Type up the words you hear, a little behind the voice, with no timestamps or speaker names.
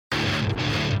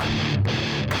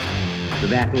The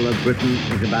Battle of Britain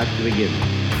is about to begin.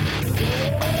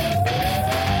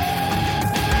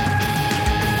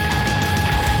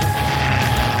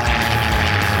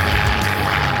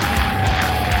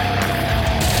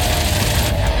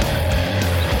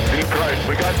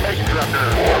 We got tanks up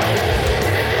there.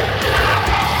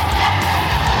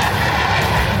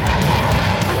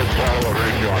 Let's follow a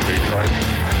range on Detroit.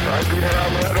 I'm coming out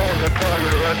that on the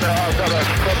target right now. I've got a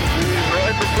couple of these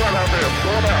right in front of me. I'm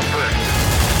going out there.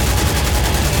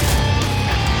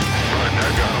 Right, I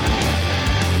got him.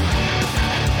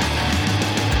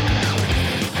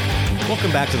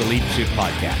 Welcome back to the Lead Pursuit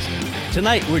Podcast.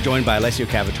 Tonight, we're joined by Alessio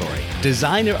Cavatore,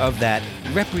 designer of that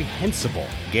reprehensible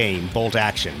game, Bolt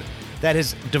Action, that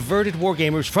has diverted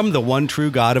wargamers from the one true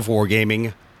god of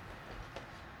wargaming,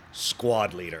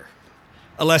 Squad Leader.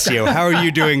 Alessio, how are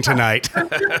you doing tonight?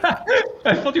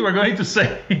 I thought you were going to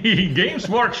say Games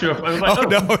Workshop. I was like,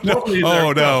 no.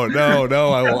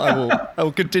 I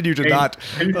will continue to not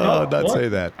say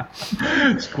that.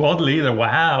 Squad Leader.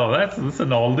 Wow, that's an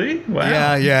oldie.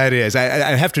 Wow. Yeah, it is. I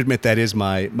have to admit that is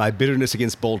my bitterness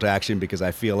against Bolt Action, because I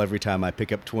feel every time I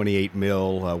pick up 28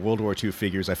 mil World War II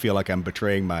figures, I feel like I'm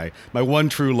betraying my one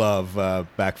true love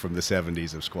back from the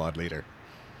 70s of Squad Leader.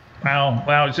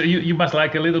 Wow. So you must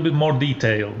like a little bit more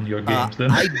detail in your games,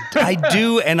 then. I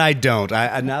do and I don't.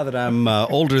 Now that I'm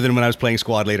older than when I was playing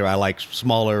Squad Leader, I like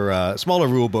smaller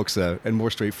rule books and more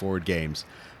straightforward games.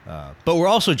 But we're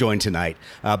also joined tonight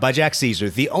by Jack Caesar,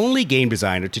 the only game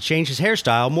designer to change his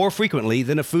hairstyle more frequently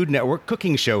than a Food Network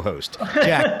cooking show host.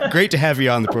 Jack, great to have you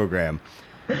on the program.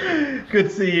 Good to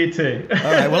see you too. All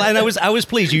right. Well, and I was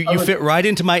pleased. You fit right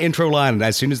into my intro line. And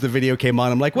as soon as the video came on,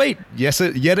 I'm like, wait, yes,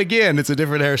 yet again, it's a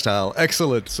different hairstyle.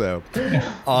 Excellent. So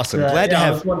awesome. Glad to have.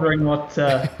 I was wondering what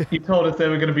you told us they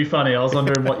were going to be funny. I was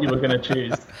wondering what you were going to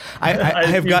choose. I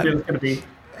have got. It was going to be.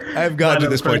 I've gotten to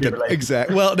this point.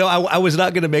 Exactly. Well, no, I was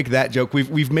not going to make that joke.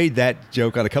 We've made that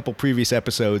joke on a couple previous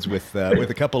episodes with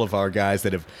a couple of our guys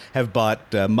that have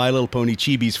bought My Little Pony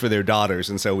chibis for their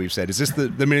daughters, and so we've said, "Is this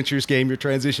the miniatures game you're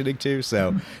transitioning to?"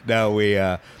 So no, we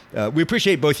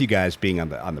appreciate both you guys being on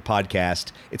the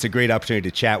podcast. It's a great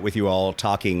opportunity to chat with you all,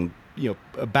 talking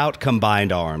about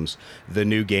Combined Arms, the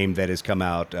new game that has come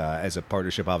out as a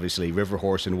partnership, obviously, River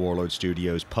Horse and Warlord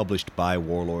Studios, published by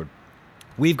Warlord.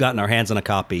 We've gotten our hands on a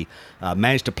copy,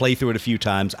 managed to play through it a few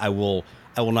times. I will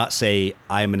not say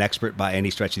I am an expert by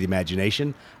any stretch of the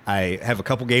imagination. I have a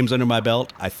couple games under my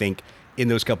belt. I think in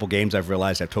those couple games I've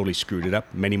realized I've totally screwed it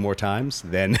up many more times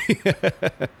than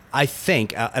I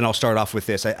think, and I'll start off with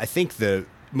this. I think the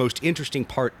most interesting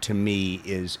part to me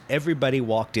is everybody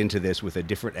walked into this with a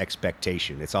different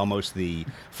expectation. It's almost the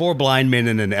four blind men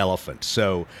and an elephant.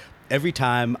 So every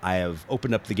time I have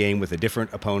opened up the game with a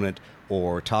different opponent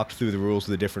or talked through the rules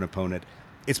with a different opponent,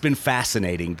 it's been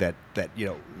fascinating that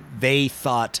they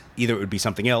thought either it would be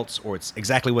something else or it's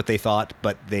exactly what they thought,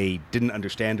 but they didn't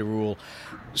understand a rule.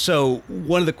 So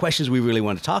one of the questions we really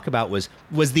wanted to talk about was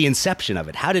the inception of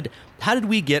it. How did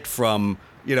we get from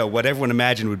what everyone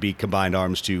imagined would be Combined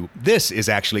Arms to this is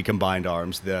actually Combined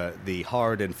Arms, the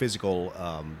hard and physical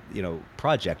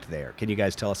project there? Can you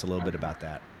guys tell us a little bit about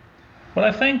that? Well,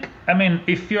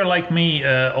 if you're like me,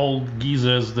 old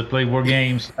geezers that play war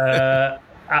games,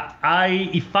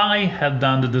 if I had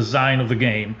done the design of the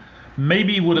game,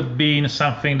 maybe it would have been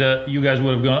something that you guys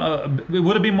would have gone, it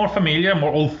would have been more familiar,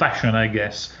 more old-fashioned, I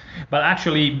guess. But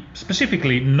actually,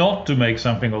 specifically not to make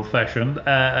something old-fashioned,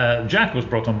 Jack was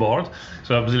brought on board.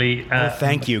 So obviously...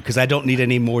 thank you, because I don't need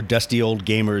any more dusty old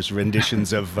gamers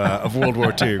renditions of World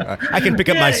War II. I can pick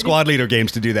up my Squad Leader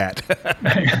games to do that.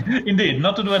 Indeed,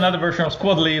 not to do another version of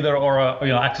Squad Leader or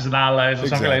Axis and Allies or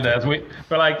something like that.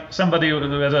 But like somebody who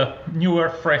has a newer,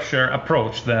 fresher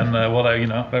approach than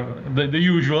the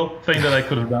usual thing that I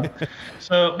could have done.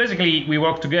 So basically, we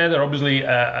worked together. Obviously,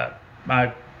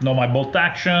 I know my Bolt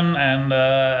Action, and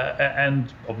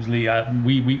obviously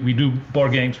we do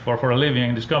board games for a living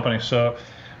in this company. So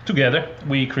together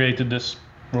we created this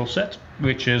rule set,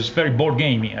 which is very board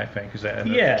gamey, I think, is that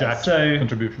Jack's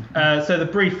contribution. So the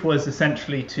brief was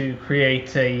essentially to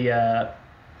create a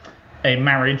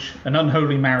marriage, an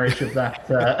unholy marriage of that.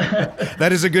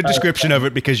 That is a good description of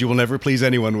it, because you will never please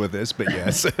anyone with this, but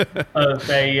yes.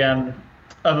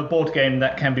 Of a board game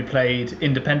that can be played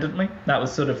independently. That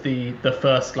was sort of the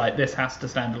first, like, this has to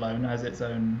stand alone as its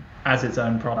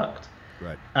own product.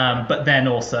 Right. But then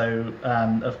also,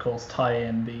 of course, tie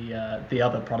in the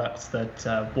other products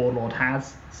that Warlord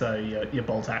has. So your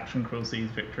Bolt Action, Cruel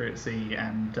Seas, Victory at Sea,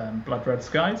 and Blood Red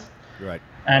Skies. Right.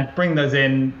 And bring those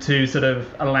in to sort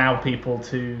of allow people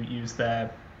to use their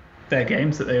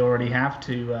games that they already have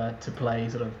to play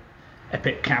sort of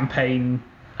epic campaign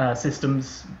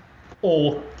systems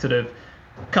or sort of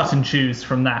cut and choose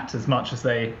from that as much as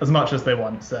they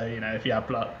want. So if you have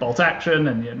bolt action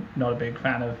and you're not a big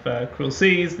fan of Cruel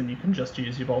Seas, then you can just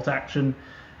use your bolt action,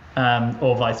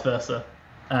 or vice versa,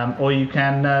 or you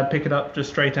can pick it up just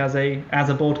straight as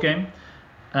a board game.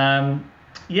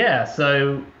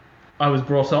 So I was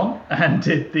brought on and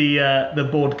did the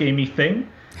board gamey thing,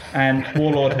 and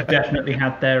Warlord have definitely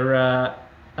had their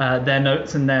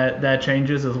notes and their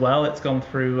changes as well. It's gone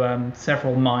through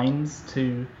several minds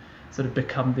to sort of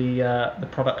become the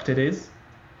product it is,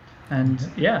 and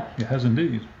yeah, it has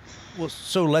indeed. Well,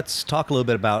 so let's talk a little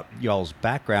bit about y'all's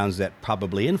backgrounds that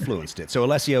probably influenced it. So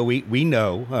Alessio, we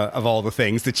know of all the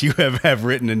things that you have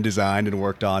written and designed and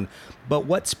worked on, but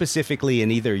what specifically in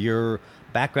either your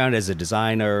background as a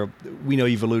designer, we know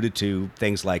you've alluded to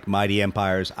things like Mighty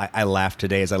Empires. I laughed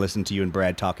today as I listened to you and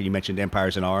Brad talking. You mentioned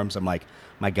Empires in Arms. I'm like,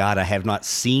 my God, I have not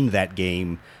seen that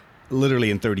game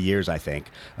literally in 30 years, I think.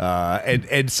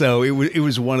 And so it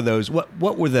was one of those.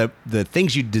 What were the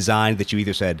things you designed that you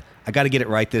either said, I got to get it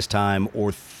right this time,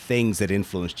 or things that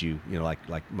influenced you,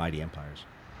 like Mighty Empires?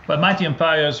 But Mighty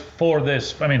Empires, for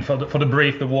this, I mean, for the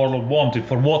brief the Warlord wanted,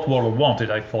 for what Warlord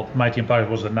wanted, I thought Mighty Empires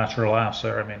was the natural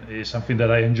answer. I mean, it's something that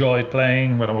I enjoyed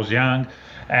playing when I was young,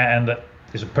 and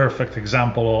it's a perfect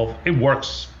example of it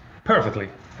works perfectly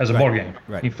as a board game.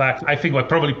 Right. In fact, I think I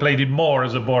probably played it more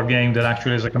as a board game than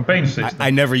actually as a campaign system.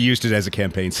 I never used it as a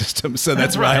campaign system, so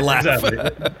that's why I laugh.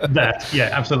 Exactly. Yeah,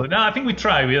 absolutely. No, I think we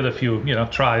had a few,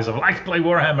 tries of like play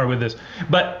Warhammer with this,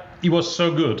 but it was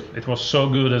so good. It was so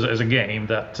good as a game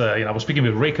that I was speaking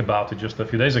with Rick about it just a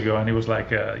few days ago, and he was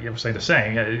like, "You were saying the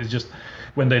same." It's just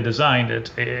when they designed it,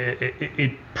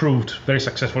 it proved very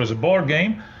successful as a board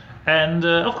game, and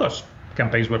of course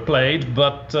campaigns were played,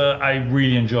 but I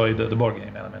really enjoyed the board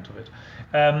game element of it.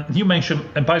 You mentioned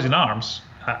Empires in Arms.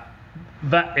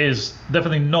 That is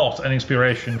definitely not an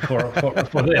inspiration for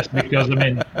this, because I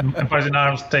mean, Empires in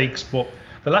Arms takes the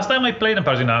last time I played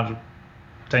Empires in Arms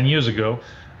 10 years ago.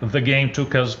 The game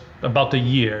took us about a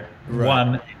year. Right.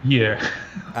 1 year.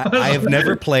 I have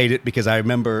never played it because I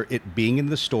remember it being in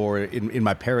the store, in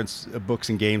my parents' books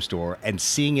and game store, and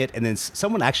seeing it, and then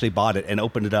someone actually bought it and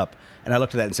opened it up, and I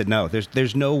looked at that and said, no,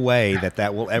 there's no way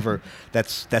that will ever,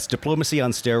 that's diplomacy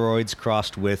on steroids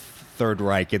crossed with Third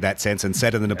Reich in that sense and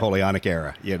set in the Napoleonic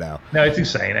era, No, it's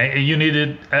insane. You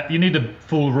needed a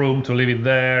full room to leave it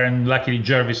there, and luckily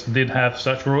Jervis did have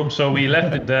such room, so we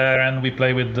left it there, and we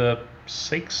played with the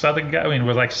 6 other guys. I mean, it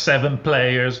was like 7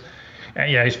 players,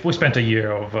 and yeah, we spent a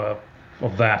year of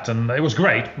that, and it was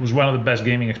great. It was one of the best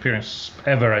gaming experiences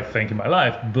ever, I think, in my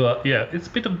life. But yeah, it's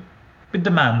a bit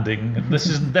demanding. This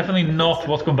is definitely not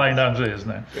what Combined Arms is,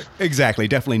 no. Exactly,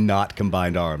 definitely not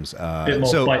Combined Arms. A bit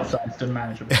more bite-sized and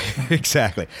manageable.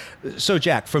 Exactly. So,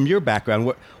 Jack, from your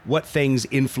background, what things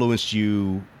influenced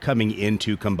you coming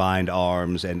into Combined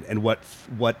Arms, and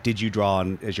what did you draw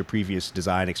on as your previous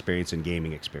design experience and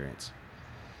gaming experience?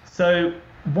 So,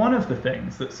 one of the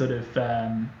things that sort of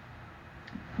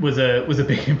was a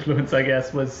big influence, I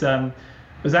guess, was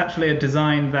actually a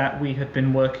design that we had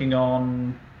been working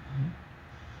on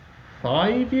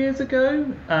 5 years ago,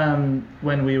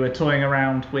 when we were toying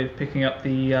around with picking up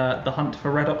the Hunt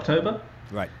for Red October,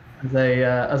 right,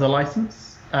 as a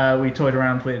license. We toyed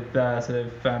around with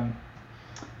a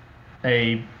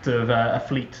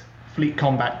fleet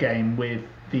combat game with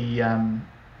the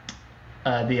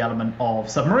element of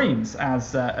submarines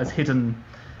as hidden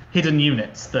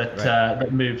units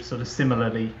that moved sort of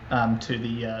similarly to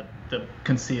the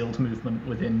concealed movement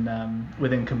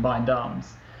within Combined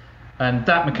Arms. And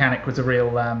that mechanic was a real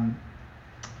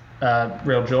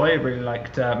joy. I really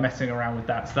liked messing around with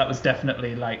that. So that was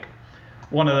definitely like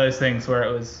one of those things where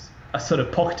I sort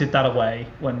of pocketed that away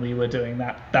when we were doing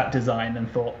that design,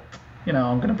 and thought,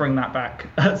 I'm going to bring that back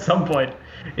at some point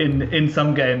in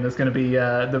some game. There's going to be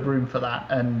the room for that,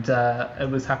 and I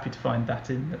was happy to find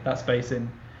that space in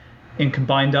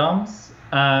Combined Arms.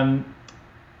 And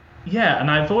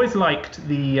I've always liked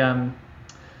the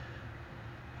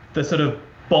sort of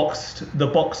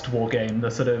boxed war game, the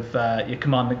sort of your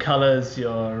Command and Colours,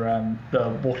 your the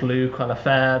Waterloo Quelle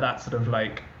Fair, that sort of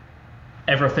like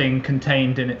everything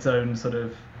contained in its own sort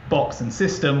of box and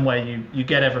system, where you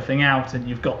get everything out and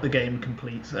you've got the game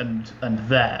complete and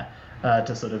there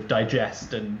to sort of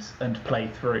digest and play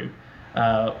through.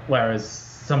 Whereas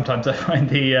sometimes I find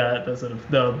the sort of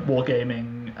the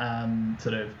wargaming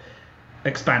sort of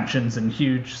expansions and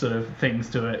huge sort of things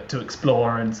to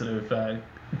explore and sort of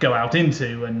go out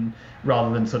into, and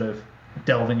rather than sort of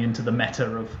delving into the meta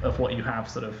of what you have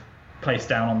sort of placed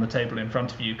down on the table in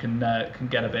front of you, can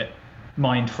get a bit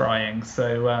mind frying.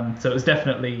 So it was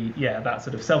definitely that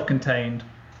sort of self-contained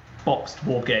boxed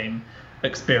war game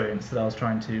experience that I was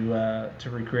trying to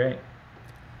recreate.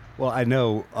 Well, I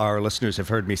know our listeners have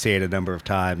heard me say it a number of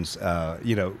times.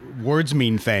 Words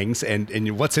mean things,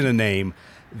 and what's in a name?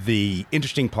 The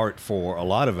interesting part for a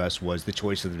lot of us was the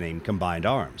choice of the name Combined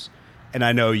Arms. And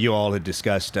I know you all had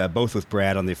discussed, both with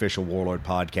Brad on the Official Warlord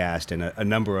podcast, and a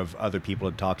number of other people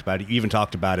had talked about it. You even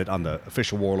talked about it on the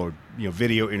Official Warlord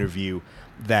video interview,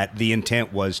 that the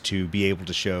intent was to be able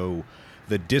to show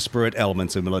the disparate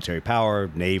elements of military power,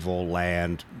 naval,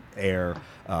 land, air,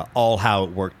 all how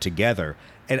it worked together.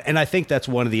 And I think that's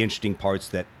one of the interesting parts,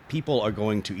 that people are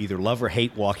going to either love or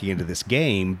hate walking into this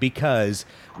game, because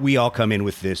we all come in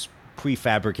with this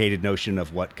prefabricated notion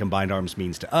of what Combined Arms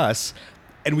means to us,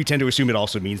 and we tend to assume it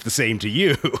also means the same to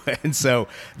you. And so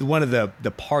one of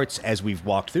the parts as we've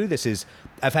walked through this is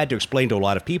I've had to explain to a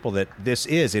lot of people that this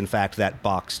is, in fact, that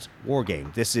boxed war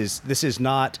game. This is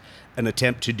not an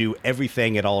attempt to do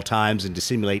everything at all times and to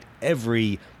simulate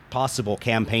every possible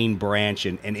campaign branch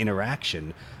and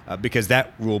interaction, because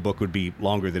that rule book would be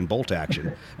longer than Bolt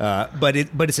Action. But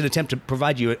it's an attempt to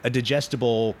provide you a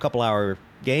digestible couple-hour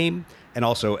game and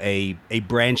also a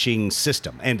branching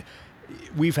system. And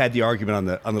we've had the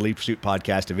argument on the Lead Pursuit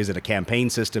podcast of, is it a campaign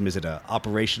system? Is it an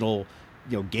operational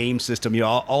game system?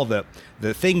 All the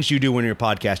things you do when you're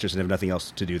podcasters and have nothing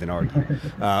else to do than argue.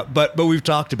 But we've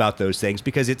talked about those things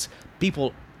because it's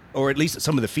people, or at least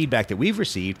some of the feedback that we've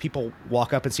received, people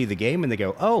walk up and see the game and they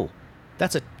go, oh,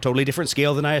 that's a totally different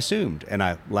scale than I assumed. And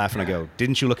I laugh and I go,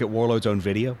 didn't you look at Warlord's own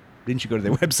video? Didn't you go to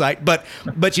their website? But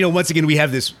once again, we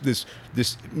have this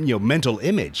mental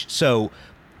image. So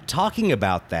talking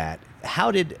about that,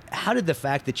 how did the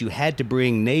fact that you had to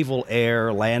bring naval,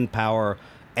 air, land power,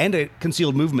 and a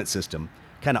concealed movement system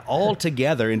kind of all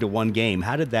together into one game,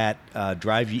 how did that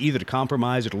drive you either to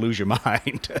compromise or to lose your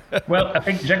mind? Well, I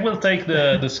think Jack will take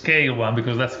the scale one,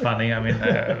 because that's funny. I mean,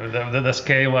 the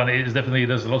scale one is definitely,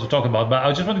 there's a lot to talk about. But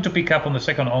I just wanted to pick up on the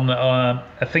second, on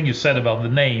a thing you said about the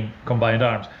name Combined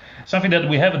Arms. Something that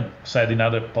we haven't said in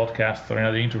other podcasts or in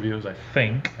other interviews, I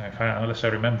think, unless I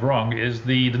remember wrong, is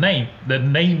the name. The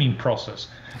naming process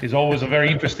is always a very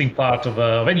interesting part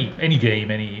of any game,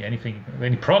 anything,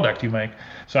 any product you make.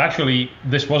 So actually,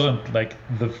 this wasn't like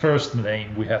the first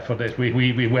name we had for this.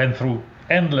 We went through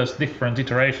endless different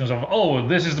iterations of,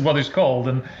 this is what it's called,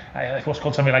 and it was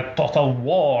called something like Total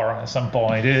War at some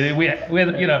point. We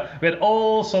had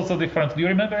all sorts of different. Do you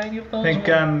remember any of those? I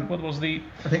think what was the?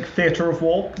 I think Theatre of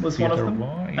War was one of them. Theatre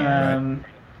of War, yeah.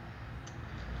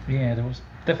 Yeah, there was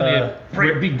definitely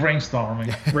a big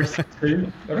brainstorming. Risk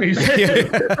 2.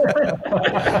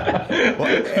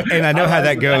 And I know how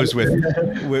that goes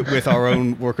with our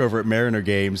own work over at Mariner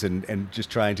Games and just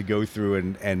trying to go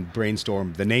through and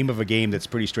brainstorm the name of a game that's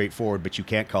pretty straightforward, but you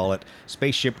can't call it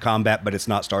Spaceship Combat, but it's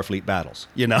not Starfleet Battles.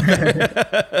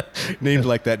 Names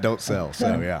like that don't sell.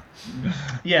 So yeah.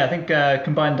 Yeah, I think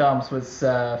Combined Arms was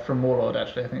from Warlord,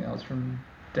 actually. I think that was from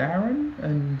Darren.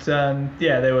 And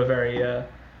they were very...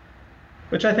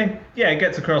 which I think, it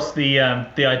gets across the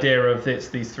idea of it's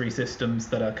these three systems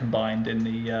that are combined in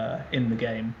the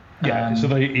game. Yeah,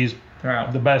 so it is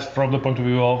the best from the point of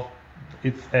view of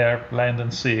it's air, land,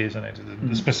 and sea, isn't it?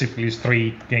 Specifically, it's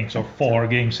 3 games or 4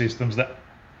 game systems that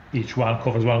each one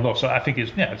covers one of those. So I think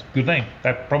it's a good name.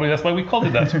 That's why we called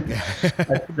it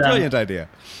that. Brilliant idea.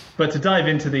 But to dive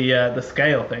into the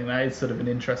scale thing, that is sort of an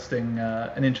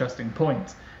interesting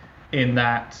point, in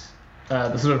that.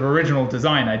 The sort of original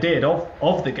design I did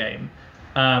of the game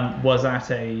was at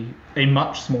a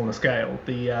much smaller scale.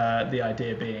 The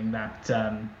idea being that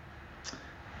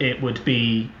it would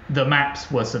be, the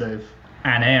maps were sort of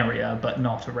an area but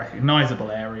not a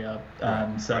recognizable area.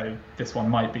 So this one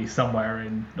might be somewhere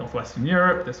in northwestern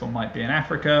Europe, this one might be in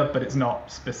Africa, but it's not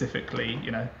specifically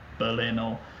Berlin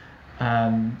or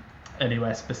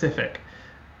anywhere specific.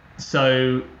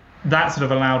 So that sort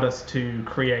of allowed us to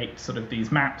create sort of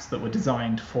these maps that were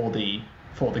designed for the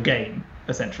game,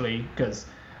 essentially, because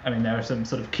there are some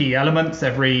sort of key elements.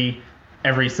 Every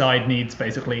side needs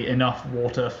basically enough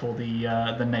water for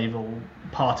the naval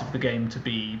part of the game to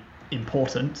be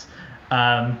important,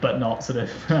 but not sort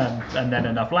of and then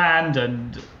enough land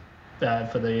and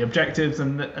for the objectives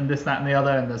and this, that, and the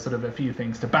other, and there's sort of a few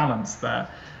things to balance there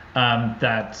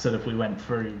that sort of we went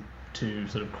through to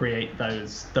sort of create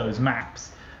those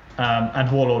maps. And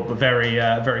Warlord were very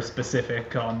very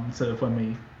specific on sort of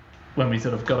when we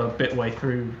sort of got a bit way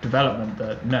through development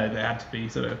that they had to be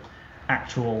sort of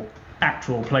actual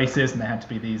places, and they had to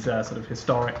be these sort of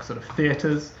historic sort of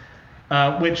theatres,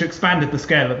 which expanded the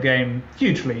scale of the game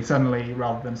hugely suddenly,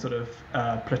 rather than sort of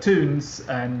platoons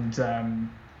and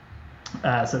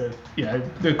sort of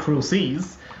the cruel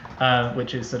seas.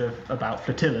 which is sort of about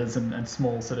flotillas and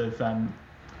small sort of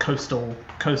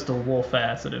coastal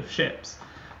warfare sort of ships.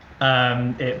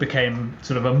 It became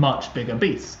sort of a much bigger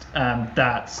beast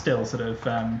that still sort of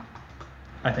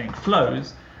I think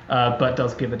flows, but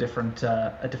does give a different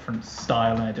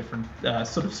style and a different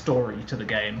sort of story to the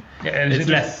game. Yeah,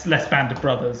 it's less Band of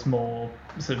Brothers, more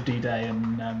sort of D-Day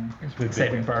and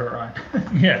Saving Private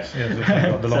Ryan. yes,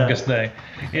 the longest day.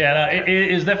 Yeah, no, it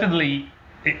is definitely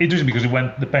interesting because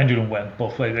the pendulum went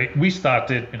both ways. We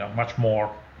started, much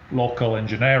more local and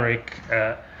generic,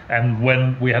 and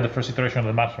when we had the first iteration of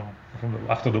the map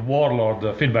after the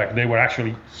Warlord feedback, they were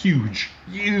actually huge,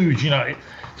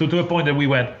 so to a point that we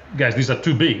went, guys, these are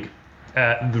too big,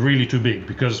 really too big,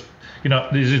 because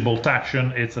this is bolt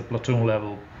action, it's a platoon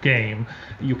level game.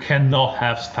 You cannot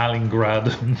have Stalingrad,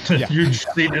 huge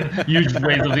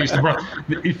waves of the Eastern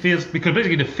Front. It feels, because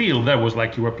basically the feel there was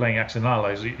like you were playing Axis and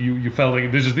Allies. You felt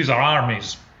like these are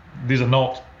armies. These are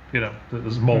not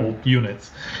the small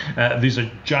units. These are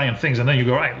giant things, and then you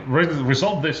go, right,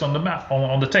 resolve this on the map,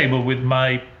 on the table with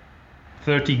my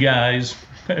 30 guys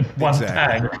and one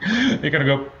tank. You're gonna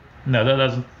go, no, that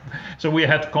doesn't. So we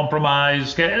had to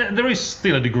compromise. There is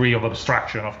still a degree of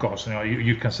abstraction, of course.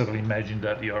 You can certainly imagine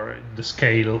that the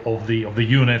scale of the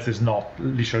units is not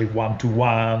literally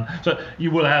 1-to-1. So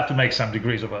you will have to make some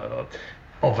degrees of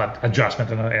adjustment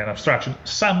and abstraction.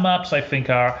 Some maps I think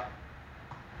are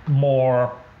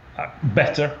more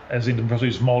better, as in the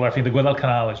process smaller. I think the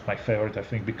Guadalcanal is my favorite. I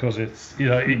think because it's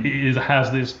it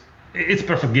has this. It's a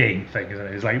perfect game thing, isn't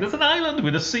it? It's like there's an island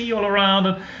with a sea all around,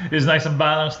 and it's nice and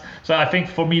balanced. So I think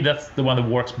for me that's the one that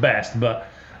works best. But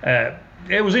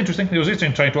it was interesting. It was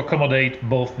interesting trying to accommodate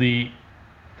both the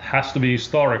has to be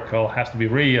historical, has to be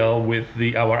real with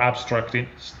our abstract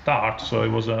start. So it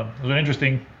was an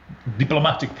interesting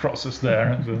diplomatic process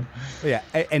there. Yeah,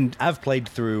 and I've played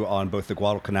through on both the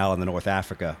Guadalcanal and the North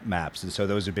Africa maps, and so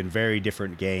those have been very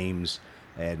different games.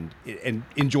 And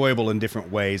enjoyable in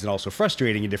different ways, and also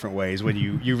frustrating in different ways when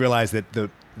you realize that the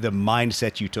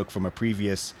mindset you took from a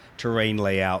previous terrain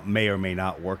layout may or may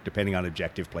not work depending on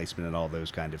objective placement and all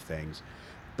those kind of things.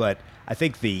 But I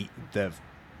think the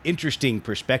interesting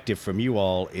perspective from you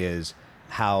all is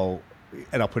how,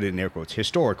 and I'll put it in air quotes,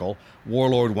 historical,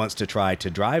 Warlord wants to try to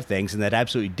drive things, and that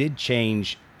absolutely did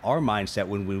change our mindset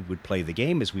when we would play the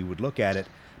game as we would look at it.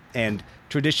 And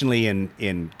traditionally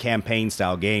in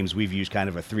campaign-style games, we've used kind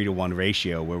of a 3-to-1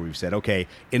 ratio where we've said, okay,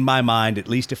 in my mind, at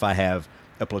least if I have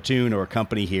a platoon or a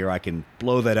company here, I can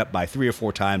blow that up by 3 or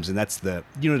 4 times, and that's the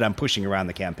unit I'm pushing around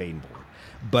the campaign board.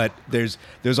 But there's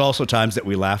also times that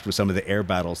we laughed with some of the air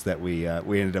battles that we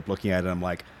ended up looking at, and I'm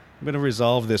like, I'm going to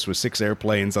resolve this with 6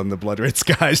 airplanes on the Blood Red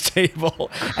Skies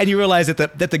table. And you realize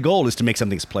that the goal is to make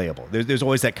something playable. There's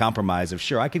always that compromise of,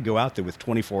 sure, I could go out there with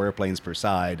 24 airplanes per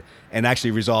side and actually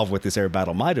resolve what this air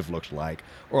battle might have looked like,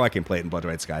 or I can play it in Blood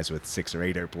Red Skies with 6 or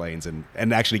 8 airplanes and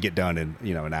actually get done in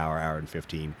an hour and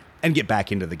 15 and get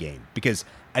back into the game. Because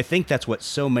I think that's what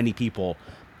so many people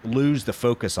lose the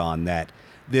focus on, that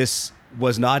this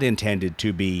was not intended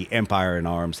to be Empire in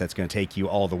Arms that's going to take you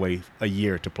all the way a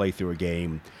year to play through a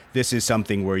game. This is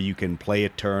something where you can play a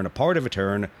part of a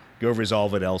turn, go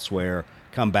resolve it elsewhere,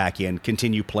 come back in,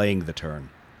 continue playing the turn.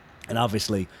 And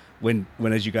obviously, when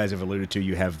as you guys have alluded to,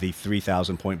 you have the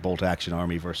 3,000-point bolt action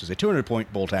army versus a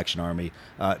 200-point bolt action army,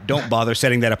 don't bother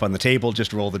setting that up on the table.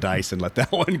 Just roll the dice and let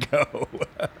that one go.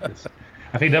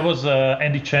 I think that was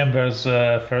Andy Chambers'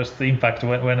 first impact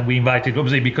when we invited,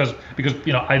 obviously because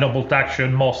I know bolt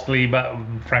action mostly, but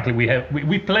frankly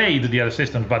we played the other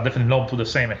systems, but definitely not to the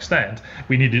same extent.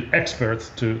 We needed experts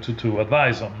to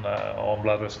advise on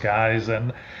Blood Red Skies,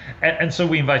 and so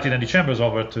we invited Andy Chambers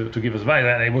over to give us advice,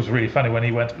 and it was really funny when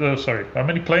he went, "Oh, sorry, how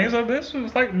many planes are this?" It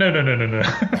was like, no.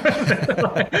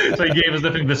 So he gave us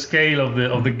definitely the scale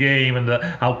of the game and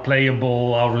how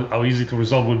playable, how easy to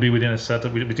resolve would be within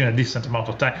a decent amount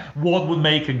of time. What would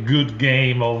make a good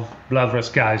game of Blood Red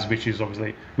Skies, which is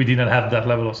obviously we didn't have that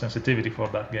level of sensitivity for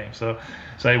that game. So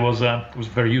it was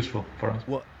very useful for us.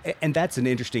 Well, and that's an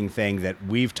interesting thing that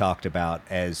we've talked about,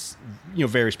 as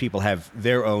various people have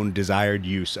their own desired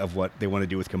use of what they want to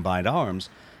do with combined arms.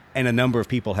 And a number of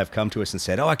people have come to us and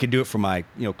said, "Oh, I could do it for my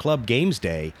club games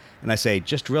day." And I say,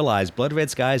 just realize Blood Red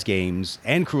Skies games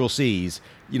and Cruel Seas,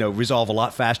 resolve a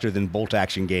lot faster than bolt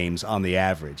action games on the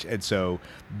average. And so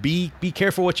be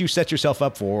careful what you set yourself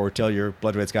up for, or tell your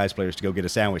Blood Red Skies players to go get a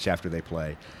sandwich after they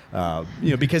play.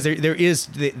 Because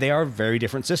they are very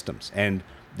different systems, and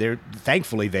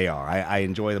thankfully they are. I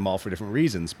enjoy them all for different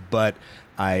reasons, but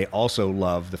I also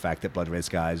love the fact that Blood Red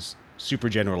Skies super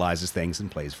generalizes things and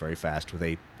plays very fast with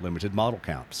a limited model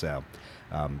count. So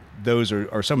those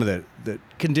are some of the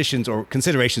conditions or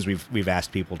considerations we've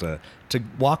asked people to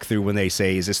walk through when they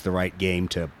say, is this the right game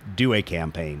to do a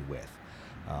campaign with?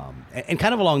 And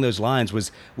kind of along those lines,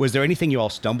 was there anything you all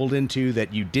stumbled into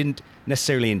that you didn't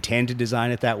necessarily intend to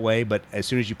design it that way, but as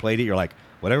soon as you played it, you're like,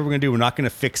 whatever we're going to do, we're not going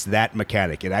to fix that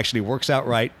mechanic. It actually works out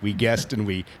right. We guessed and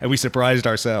we surprised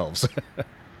ourselves.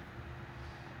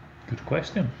 Good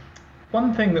question.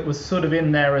 One thing that was sort of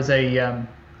in there as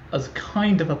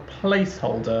kind of a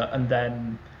placeholder and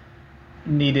then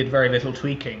needed very little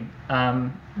tweaking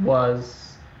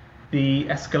was the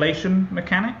escalation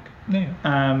mechanic.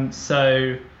 Yeah.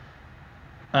 So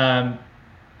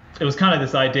it was kind of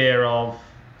this idea of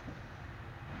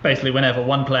basically whenever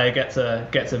one player gets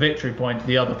a victory point,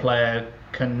 the other player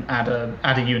can add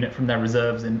a unit from their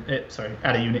reserves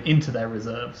add a unit into their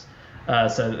reserves,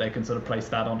 so that they can sort of place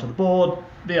that onto the board.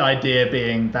 The idea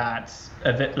being that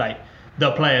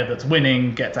the player that's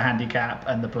winning gets a handicap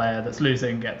and the player that's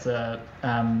losing gets a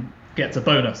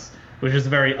bonus, which is a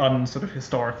very sort of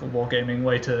historical wargaming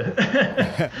way to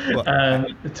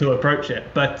approach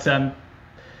it.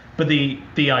 But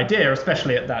the idea,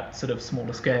 especially at that sort of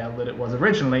smaller scale that it was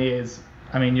originally, is,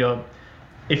 I mean,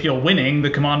 if you're winning, the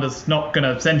commander's not going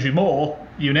to send you more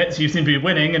units. You seem to be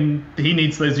winning, and he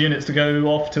needs those units to go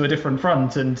off to a different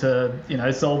front and to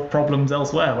solve problems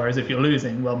elsewhere. Whereas if you're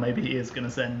losing, well, maybe he is going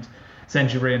to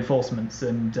send you reinforcements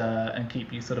and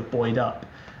keep you sort of buoyed up.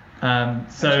 So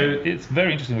actually, it's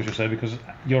very interesting what you say, because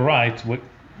you're right. What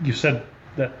you said,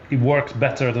 that it works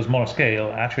better at a smaller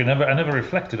scale. Actually, I never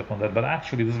reflected upon that, but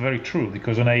actually this is very true,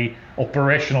 because on a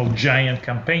operational giant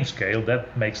campaign scale,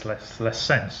 that makes less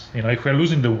sense. If we're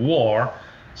losing the war,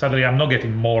 suddenly I'm not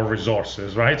getting more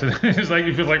resources, right? It's like,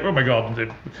 you feel like, oh my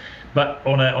god. But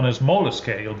on a smaller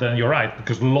scale, then you're right,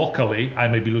 because locally I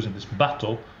may be losing this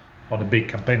battle on a big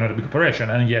campaign, on a big operation,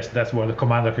 and yes, that's where the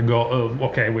commander can go, oh,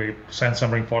 okay, we send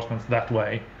some reinforcements that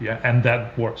way, yeah, and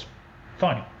that works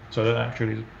fine. So that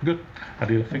actually is good. I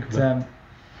didn't think of that.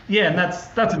 Yeah, and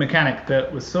that's a mechanic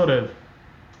that was sort of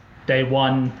day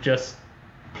one, just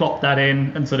plop that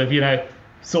in and sort of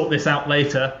sort this out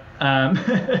later.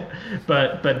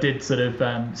 But did sort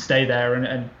of stay there,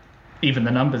 and even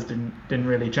the numbers didn't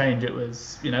really change. It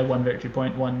was 1 victory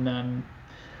point, one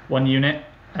unit,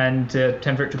 and 10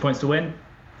 victory points to win.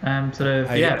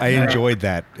 I enjoyed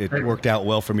that. It worked out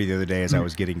well for me the other day as I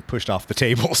was getting pushed off the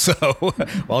table. So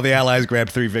while the Allies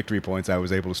grabbed 3 victory points, I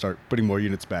was able to start putting more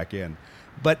units back in.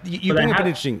 But you bring up an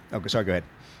interesting... Oh, sorry, go ahead.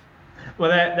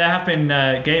 Well, there have been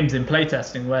games in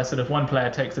playtesting where sort of one player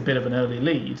takes a bit of an early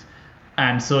lead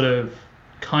and sort of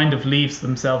kind of leaves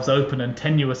themselves open and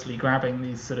tenuously grabbing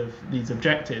these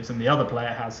objectives, and the other player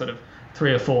has sort of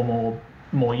 3 or 4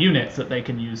 more units that they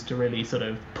can use to really sort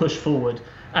of push forward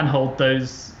and hold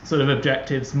those sort of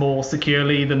objectives more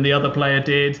securely than the other player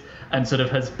did, and sort of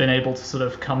has been able to sort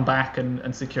of come back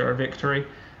and secure a victory,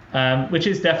 which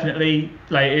is definitely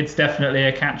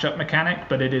a catch-up mechanic,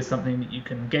 but it is something that you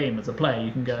can game as a player.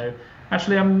 You can go,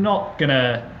 actually, I'm not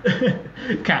gonna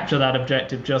capture that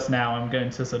objective just now. I'm going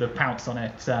to sort of pounce on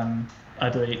it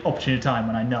at the opportune time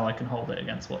when I know I can hold it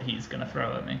against what he's going to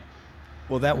throw at me.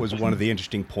 Well, that was one of the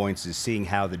interesting points, is seeing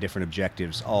how the different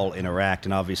objectives all interact,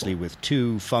 and obviously with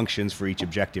 2 functions for each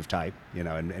objective type,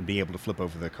 and being able to flip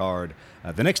over the card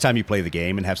the next time you play the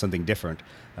game and have something different,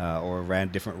 or a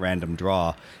different random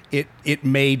draw. It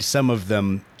made some of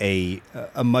them a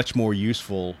much more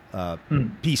useful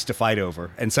piece to fight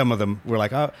over, and some of them were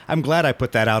like, oh, I'm glad I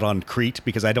put that out on Crete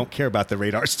because I don't care about the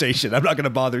radar station. I'm not going to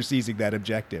bother seizing that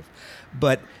objective.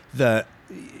 But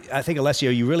I think,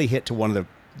 Alessio, you really hit to one of the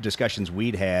discussions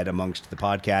we'd had amongst the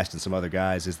podcast and some other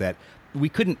guys, is that we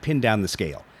couldn't pin down the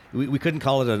scale. We couldn't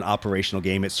call it an operational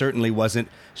game. It certainly wasn't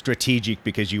strategic,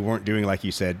 because you weren't doing, like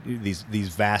you said, these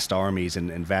vast armies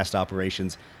and vast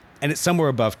operations. And it's somewhere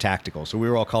above tactical. So we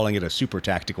were all calling it a super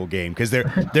tactical game, because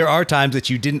there are times that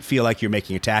you didn't feel like you're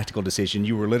making a tactical decision.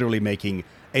 You were literally making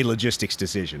a logistics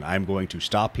decision. I'm going to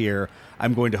stop here.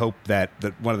 I'm going to hope that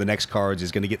one of the next cards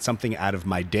is going to get something out of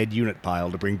my dead unit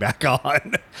pile to bring back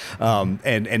on,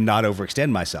 and not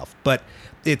overextend myself. But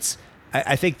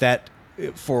I think that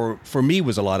for me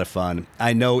was a lot of fun.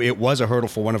 I know it was a hurdle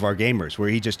for one of our gamers, where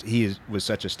he was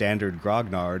such a standard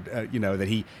grognard, that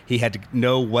he had to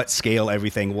know what scale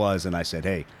everything was. And I said,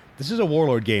 hey, this is a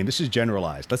warlord game. This is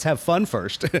generalized. Let's have fun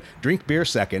first, drink beer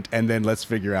second, and then let's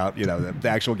figure out, the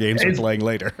actual games we're playing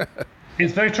later.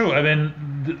 It's very true. I mean,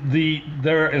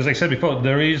 there, as I said before,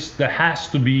 there has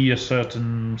to be a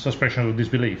certain suspension of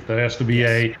disbelief. There has to be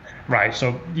a right.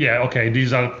 So yeah, okay,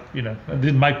 these are,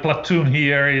 my platoon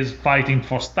here is fighting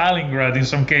for Stalingrad. In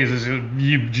some cases, a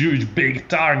huge big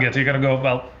target. You're gonna go,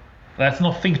 well, let's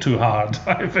not think too hard.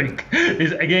 I think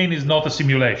is not a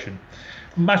simulation.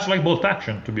 Much like Bolt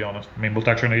Action, to be honest. I mean, Bolt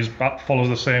Action follows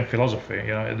the same philosophy.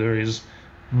 There is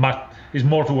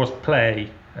more towards play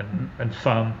and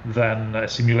fun than a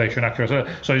simulation actually.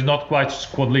 So it's not quite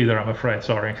Squad Leader, I'm afraid.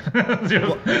 Sorry.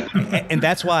 Well, and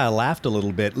that's why I laughed a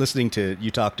little bit listening to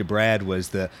you talk to Brad, was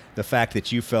the fact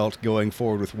that you felt going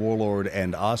forward with Warlord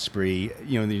and Osprey,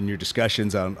 in your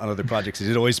discussions on other projects, it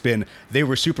had always been they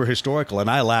were super historical, and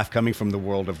I laugh coming from the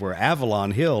world of where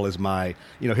Avalon Hill is my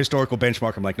historical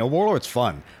benchmark. I'm like, no, Warlord's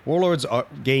fun. Warlord's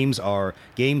games are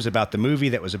games about the movie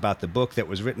that was about the book that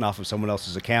was written off of someone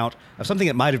else's account of something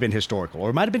that might have been historical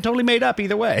or might have been totally made up.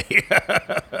 Either way.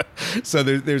 So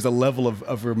there's a level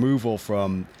of removal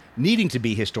from needing to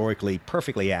be historically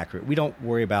perfectly accurate. We don't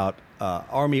worry about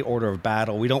army order of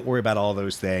battle. We don't worry about all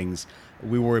those things.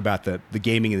 We worry about the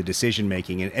gaming and the decision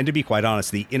making, and to be quite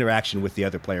honest, the interaction with the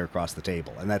other player across the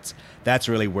table. And that's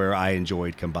really where I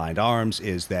enjoyed Combined Arms,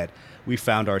 is that we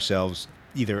found ourselves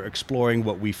either exploring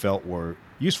what we felt were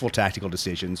useful tactical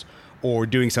decisions, or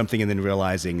doing something and then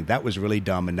realizing that was really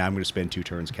dumb, and now I'm going to spend 2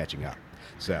 turns catching up.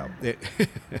 So, and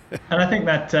I think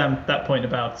that that point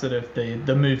about sort of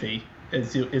the movie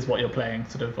is what you're playing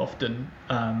sort of often,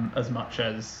 as much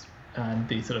as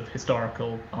the sort of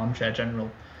historical armchair general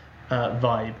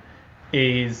vibe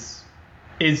is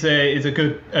a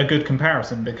good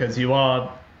comparison, because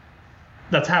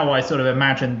that's how I sort of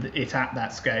imagined it at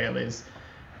that scale. Is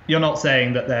you're not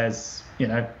saying that there's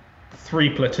 3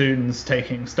 platoons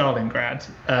taking Stalingrad.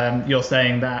 You're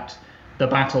saying that the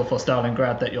battle for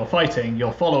Stalingrad that you're fighting,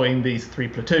 you're following these 3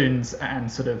 platoons,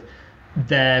 and sort of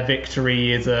their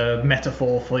victory is a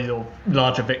metaphor for your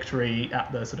larger victory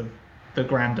at the sort of the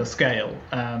grander scale,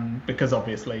 because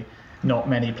obviously not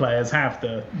many players have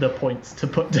the points to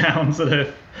put down sort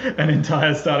of an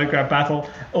entire Stalingrad battle,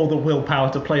 or the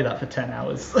willpower to play that for 10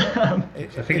 hours. I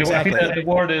think that the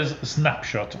word is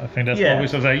snapshot. I think that's what we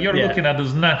say. You're looking at the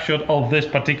snapshot of this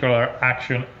particular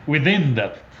action within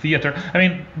that theater. I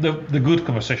mean, the good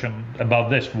conversation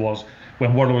about this was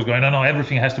when Warlord was going, no,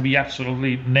 everything has to be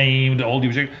absolutely named, all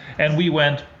the, and we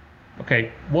went,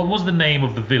 okay, what was the name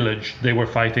of the village they were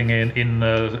fighting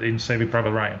in Saving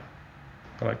Private Ryan?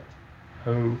 Like,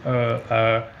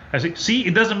 I said, see,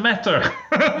 it doesn't matter.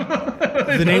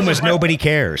 The name was Nobody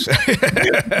Cares.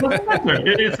 It doesn't matter.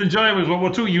 It's enjoyable.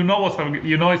 World War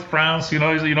II. It's France.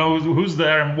 Who's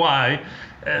there and why.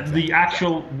 The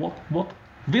actual what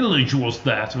village was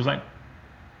that? It was like,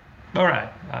 all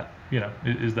right,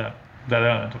 is that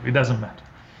element? It doesn't matter.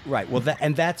 Right. Well,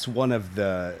 that's one of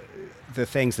the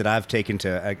things that I've taken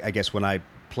to, I guess, when I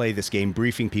play this game,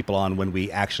 briefing people on when we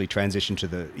actually transition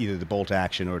to either the Bolt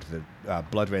Action or to the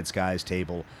Blood Red Skies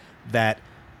table, that,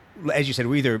 as you said,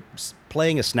 we're either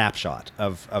playing a snapshot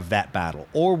of that battle,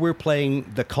 or we're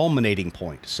playing the culminating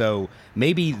point. So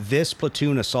maybe this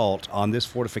platoon assault on this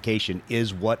fortification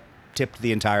is what tipped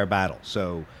the entire battle.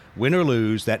 So win or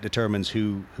lose, that determines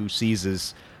who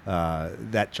seizes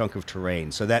that chunk of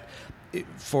terrain. So that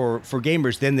for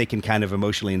gamers, then they can kind of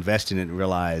emotionally invest in it and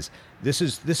realize this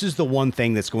is the one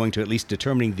thing that's going to at least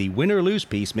determining the win or lose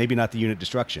piece, maybe not the unit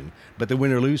destruction, but the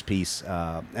win or lose piece,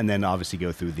 and then obviously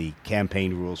go through the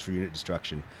campaign rules for unit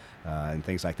destruction and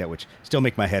things like that, which still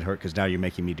make my head hurt because now you're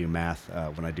making me do math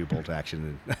when I do Bolt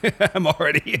Action, and I'm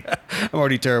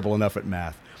already terrible enough at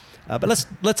math. But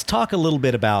let's talk a little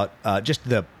bit about just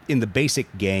in the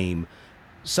basic game,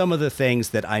 some of the things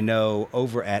that I know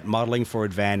over at Modeling for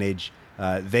Advantage.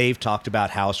 They've talked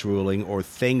about house ruling, or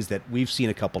things that we've seen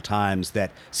a couple times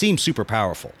that seem super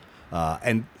powerful.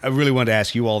 And I really wanted to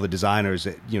ask you all, the designers,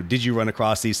 did you run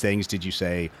across these things? Did you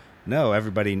say, no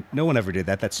one ever did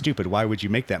that. That's stupid. Why would you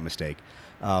make that mistake?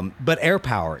 But air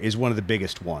power is one of the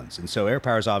biggest ones. And so air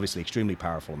power is obviously extremely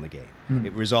powerful in the game.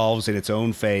 It resolves in its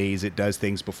own phase. It does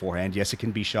things beforehand. Yes, it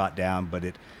can be shot down, but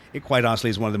it quite honestly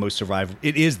is the most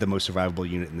survivable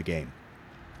unit in the game.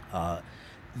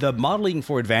 The Modeling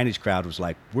for Advantage crowd was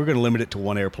like, we're going to limit it to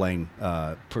 1 airplane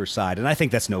per side. And I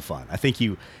think that's no fun. I think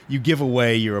you give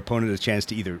away your opponent a chance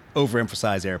to either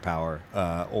overemphasize air power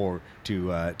or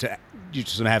to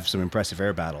just have some impressive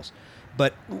air battles.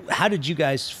 But how did you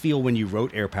guys feel when you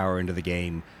wrote air power into the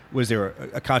game? Was there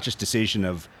a conscious decision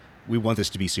of, we want this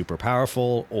to be super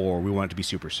powerful, or we want it to be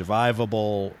super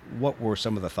survivable? What were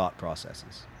some of the thought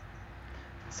processes?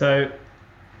 So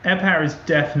air power is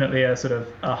definitely a sort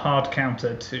of a hard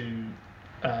counter to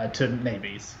to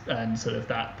navies and sort of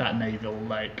that naval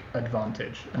like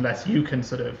advantage. Unless you can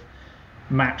sort of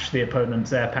match the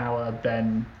opponent's air power,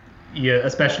 then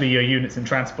especially your units and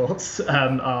transports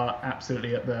are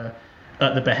absolutely at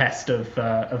the behest of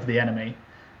the enemy.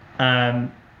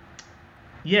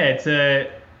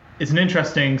 It's an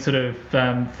interesting sort of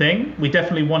thing. We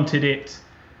definitely wanted it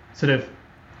sort of.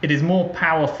 It is more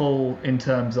powerful in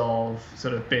terms of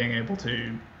sort of being able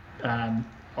to,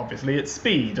 obviously, its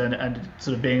speed and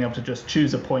sort of being able to just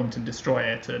choose a point and destroy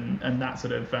it, and that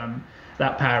sort of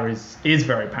that power is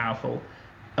very powerful.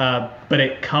 But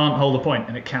it can't hold a point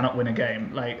and it cannot win a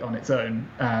game like on its own.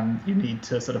 You need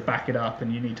to sort of back it up,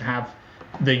 and you need to have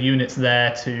the units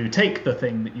there to take the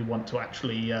thing that you want to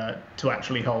actually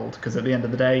hold. Because at the end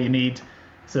of the day, you need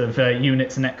sort of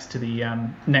units next to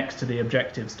the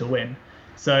objectives to win.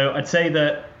 So I'd say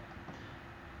that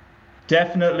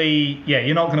definitely,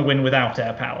 you're not going to win without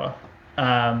air power.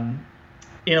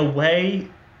 In a way,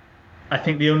 I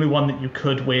think the only one that you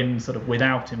could win sort of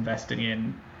without investing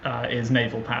in is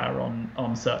naval power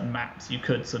on certain maps. You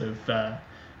could sort of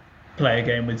play a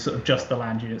game with sort of just the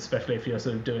land units, especially if you're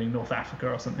sort of doing North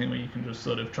Africa or something where you can just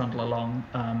sort of trundle along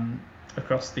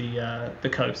across the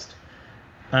coast.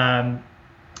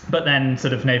 But then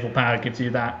sort of naval power gives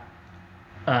you that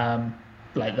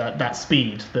like that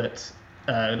speed that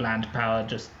land power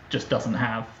just doesn't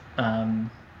have.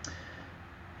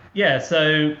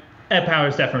 So air power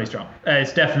is definitely strong.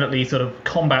 It's definitely sort of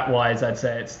combat-wise, I'd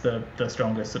say it's the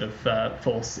strongest sort of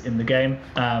force in the game.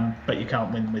 But you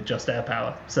can't win with just air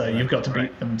power, so you've got to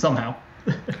beat them somehow.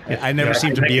 I never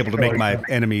seem to be able to make my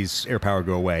enemies' air power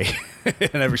go away. I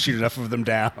never shoot enough of them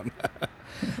down.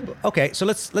 Okay, so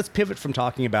let's pivot from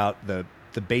talking about the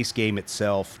base game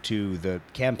itself to the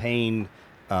campaign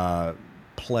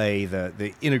play,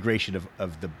 the integration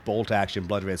of the bolt action,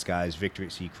 Blood Red Skies, Victory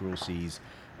at Sea, Cruel Seas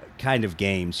kind of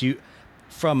games.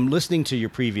 From listening to your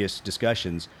previous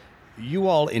discussions, you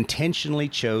all intentionally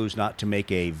chose not to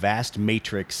make a vast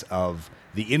matrix of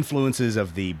the influences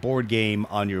of the board game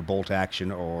on your bolt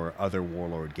action or other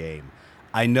Warlord game.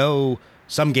 I know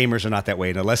some gamers are not that way,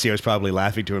 and Alessio is probably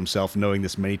laughing to himself knowing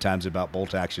this many times about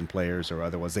bolt action players or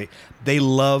otherwise. They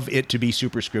love it to be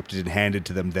super scripted and handed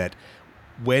to them that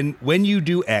when you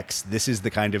do X, this is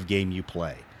the kind of game you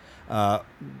play.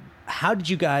 How did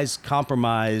you guys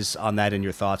compromise on that in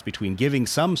your thoughts between giving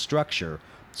some structure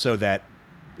so that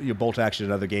your bolt action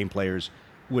and other game players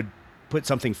would put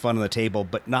something fun on the table,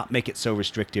 but not make it so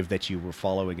restrictive that you were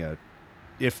following a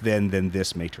if then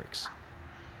this matrix?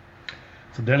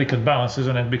 It's a delicate balance,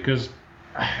 isn't it? Because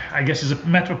I guess it's a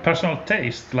matter of personal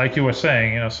taste, like you were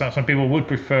saying. Some people would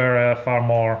prefer a far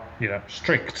more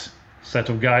strict set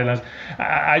of guidelines.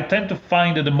 I tend to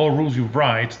find that the more rules you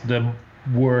write, the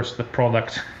worse the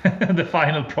product, the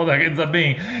final product ends up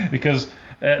being, because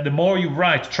the more you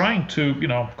write, trying to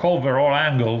cover all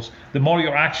angles, the more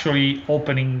you're actually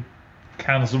opening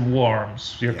cans of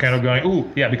worms. You're kind of going,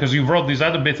 ooh, yeah, because you wrote this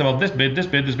other bit about this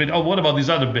bit. Oh, what about this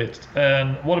other bit?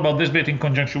 And what about this bit in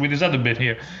conjunction with this other bit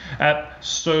here?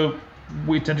 So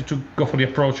we tended to go for the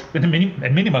approach, a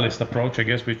minimalist approach, I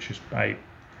guess, which is I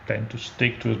tend to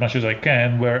stick to as much as I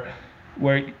can, where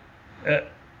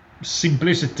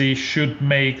simplicity should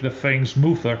make the thing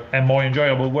smoother and more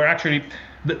enjoyable. Where actually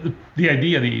the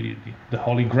idea, the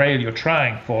holy grail you're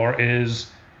trying for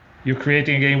is you're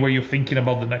creating a game where you're thinking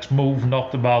about the next move,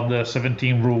 not about the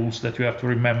 17 rules that you have to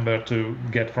remember to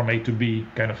get from A to B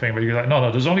kind of thing. But you're like,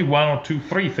 no, there's only 1 or 2,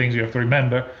 3 things you have to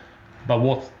remember. But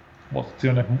what is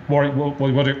your next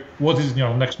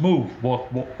move?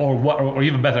 Or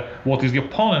even better, what is the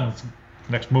opponent's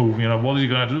next move? What is he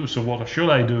going to do? So what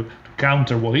should I do to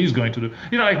counter what he's going to do?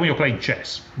 Like when you're playing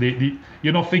chess,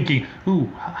 you're not thinking, ooh,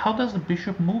 how does the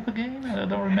bishop move again? I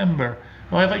don't remember.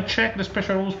 Well, have I checked the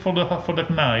special rules for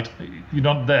that knight? You're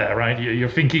not there, right? You're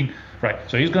thinking, right,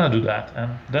 so he's going to do that,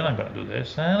 and then I'm going to do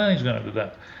this, and then he's going to do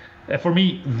that. For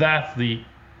me, that's the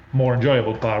more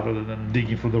enjoyable part, rather than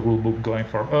digging through the rule book, going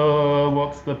for,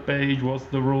 what's the page, what's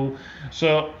the rule?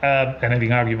 So, and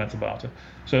having arguments about it.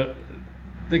 So,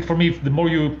 for me, the more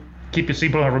you keep it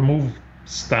simple and remove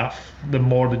stuff, the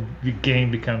more the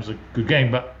game becomes a good game.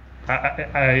 But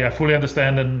I fully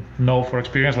understand and know for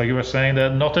experience, like you were saying,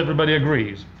 that not everybody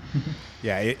agrees.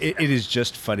 Yeah, it is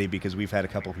just funny because we've had a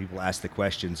couple of people ask the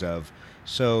questions of,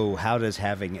 so how does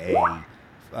having a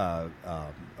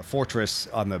fortress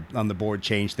on the board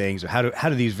change things, or how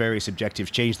do these various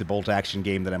objectives change the bolt action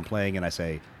game that I'm playing? And I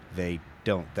say they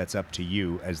don't. That's up to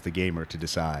you as the gamer to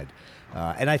decide.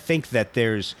 And I think that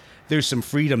there's some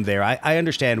freedom there. I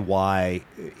understand why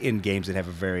in games that have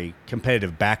a very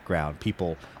competitive background,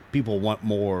 people people want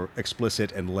more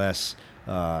explicit and less,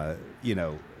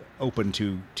 open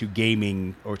to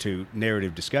gaming or to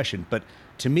narrative discussion. But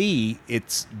to me,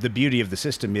 it's the beauty of the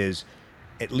system is,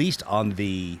 at least on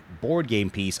the board game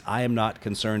piece, I am not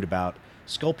concerned about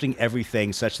sculpting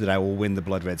everything such that I will win the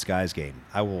Blood Red Skies game.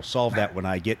 I will solve that when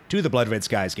I get to the Blood Red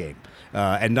Skies game,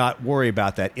 and not worry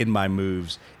about that in my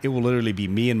moves. It will literally be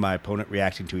me and my opponent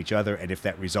reacting to each other, and if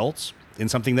that results in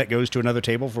something that goes to another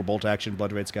table for Bolt Action,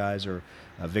 Blood Red Skies, or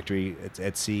Victory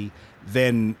at Sea,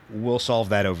 then we'll solve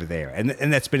that over there. And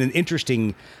that's been an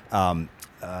interesting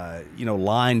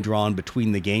line drawn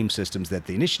between the game systems, that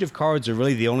the initiative cards are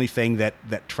really the only thing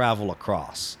that travel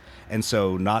across. And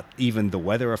so not even the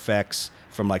weather effects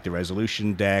from like the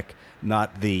resolution deck,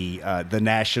 not the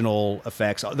national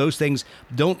effects, those things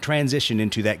don't transition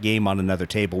into that game on another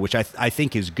table, which I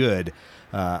think is good.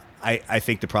 I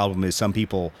think the problem is some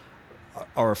people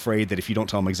are afraid that if you don't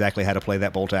tell them exactly how to play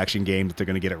that Bolt Action game, that they're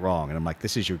going to get it wrong. And I'm like,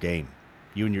 this is your game.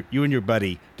 You and your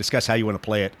buddy discuss how you want to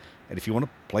play it. And if you want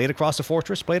to play it across a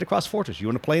fortress, play it across a fortress. You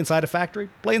want to play inside a factory,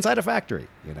 play inside a factory.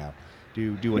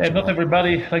 Do what you want. Not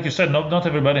everybody, like you said, not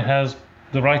everybody has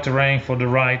the right terrain for the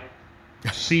right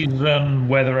season,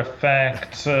 weather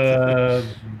effect,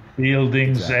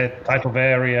 buildings, type of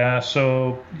area.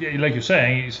 So, like you're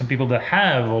saying, some people that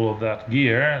have all of that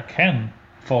gear can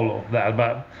follow that,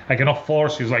 but I cannot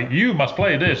force you. Like, you must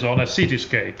play this on a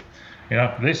cityscape.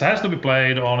 This has to be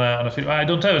played on a. I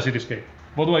don't have a cityscape.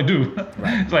 What do I do?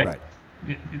 Right, it's like,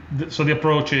 right. So the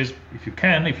approach is, if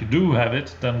you do have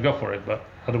it, then go for it. But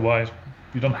otherwise,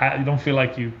 you don't feel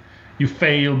like you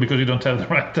fail because you don't have the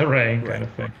right terrain, kind of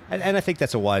thing. And I think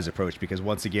that's a wise approach, because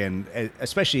once again,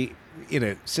 especially in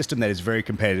a system that is very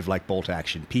competitive like Bolt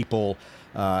Action, people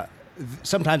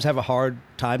sometimes have a hard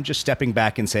time just stepping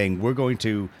back and saying, we're going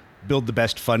to build the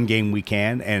best fun game we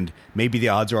can, and maybe the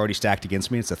odds are already stacked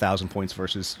against me. It's 1,000 points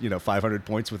versus 500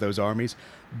 points with those armies,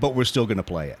 but we're still going to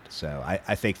play it. So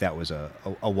I think that was a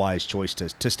wise choice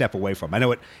to step away from. I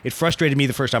know it frustrated me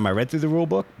the first time I read through the rule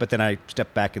book, but then I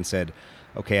stepped back and said,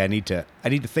 okay, I need to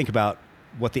think about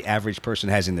what the average person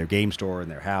has in their game store, in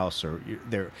their house, or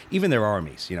even their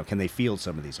armies. Can they field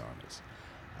some of these armies?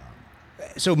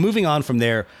 So moving on from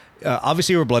there,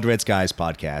 obviously we're Blood Red Skies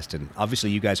podcast, and obviously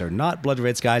you guys are not Blood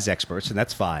Red Skies experts, and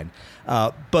that's fine.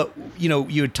 But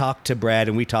you had talked to Brad,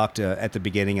 and we talked at the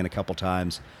beginning and a couple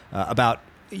times about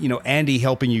Andy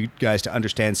helping you guys to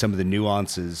understand some of the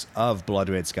nuances of Blood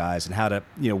Red Skies and how to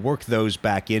work those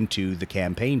back into the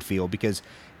campaign field, because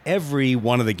every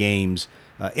one of the games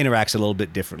interacts a little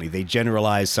bit differently. They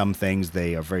generalize some things,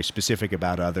 they are very specific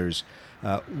about others.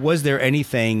 Was there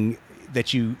anything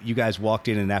that you guys walked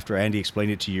in and after Andy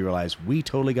explained it to you, realized we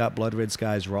totally got Blood Red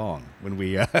Skies wrong when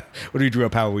we drew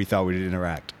up how we thought we'd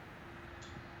interact?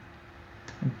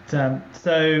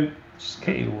 So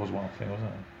scale was one thing, wasn't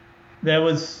it? There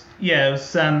was there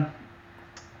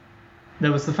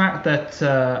was the fact that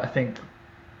I think,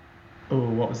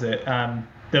 what was it?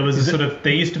 There was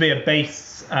there used to be a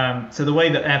base. So the way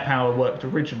that air power worked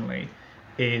originally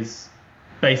is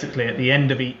basically at the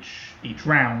end of each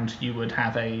round you would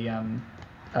have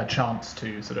a chance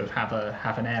to sort of have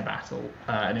an air battle,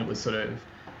 and it was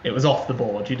off the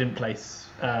board. You didn't place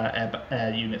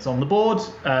air units on the board.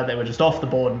 They were just off the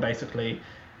board, and basically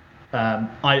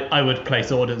I would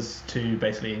place orders to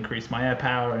basically increase my air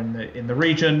power in the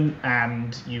region,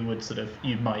 and you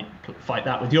might fight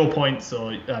that with your points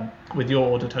or with your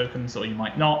order tokens, or you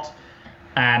might not.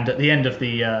 And at the end of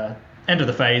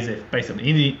the phase, if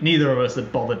basically neither of us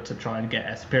had bothered to try and get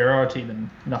air superiority, then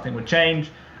nothing would change.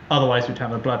 Otherwise, we'd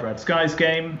have a Blood Red Skies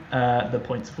game, the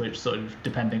points of which sort of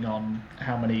depending on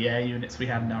how many air units we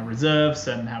had in our reserves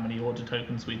and how many order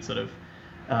tokens we'd sort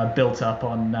of built up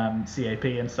on CAP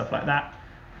and stuff like that.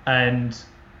 And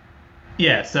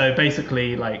yeah, so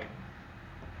basically, like,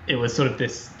 it was sort of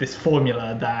this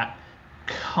formula that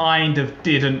kind of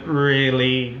didn't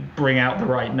really bring out the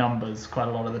right numbers quite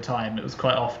a lot of the time. It was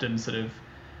quite often sort of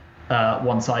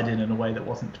one-sided in a way that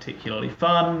wasn't particularly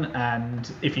fun,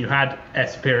 and if you had air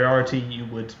superiority, you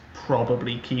would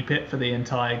probably keep it for the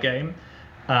entire game,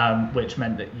 which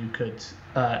meant that you could,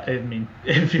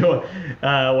 if you're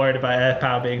worried about air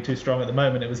power being too strong at the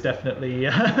moment, it was definitely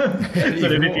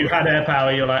sort of, if you had air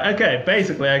power, you're like, okay,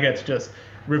 basically I get to just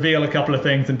reveal a couple of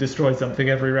things and destroy something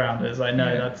every round. It's like,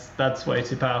 no, that's way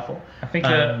too powerful. I think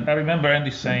I remember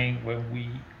Andy saying when we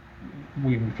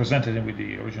presented him with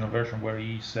the original version, where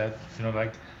he said,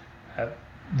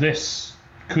 this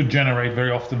could generate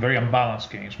very often very unbalanced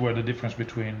games, where the difference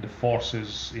between the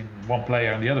forces in one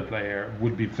player and the other player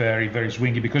would be very, very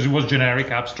swingy, because it was generic,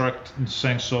 abstract, in the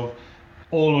sense of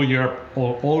all of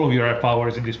your air power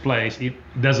is in this place. It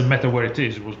doesn't matter where it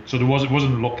is. It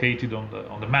wasn't located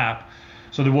on the map.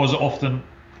 So there was often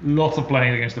lots of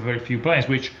playing against a very few planes,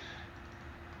 which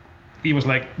he was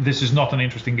like, this is not an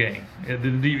interesting game.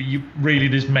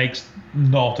 This makes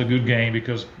not a good game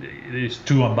because it is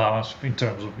too unbalanced in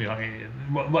terms of,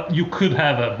 but you could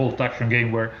have a bolt action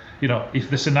game where, if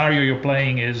the scenario you're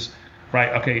playing is, right,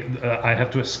 okay, I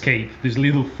have to escape, this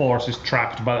little force is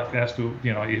trapped, but it has to,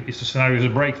 if the scenario is a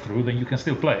breakthrough, then you can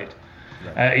still play it.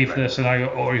 If the scenario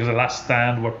or is a last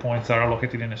stand where points are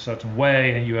allocated in a certain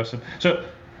way and you have some, so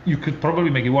you could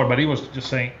probably make it work, but he was just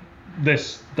saying,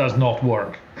 this does not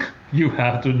work. You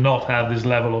have to not have this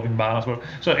level of imbalance.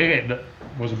 So again, that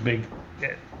was a big.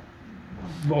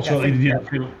 Also, it didn't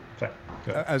feel.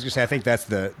 I was going to say, I think that's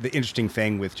the interesting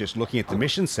thing with just looking at the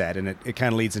mission set, and it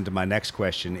kind of leads into my next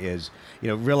question is,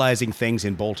 realizing things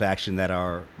in bolt action that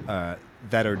are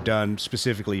done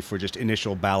specifically for just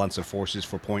initial balance of forces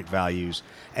for point values.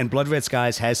 And Blood Red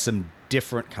Skies has some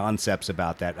different concepts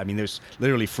about that. I mean, there's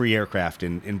literally free aircraft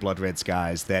in Blood Red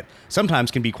Skies that sometimes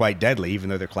can be quite deadly, even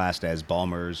though they're classed as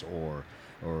bombers or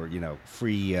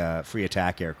free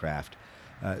attack aircraft.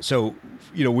 So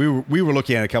we were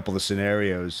looking at a couple of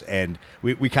scenarios, and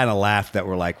we kind of laughed that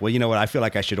we're like, well, you know what? I feel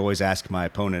like I should always ask my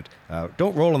opponent,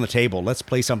 don't roll on the table. Let's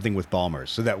play something with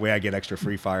bombers, so that way I get extra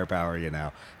free firepower,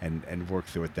 and work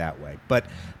through it that way. But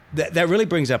that really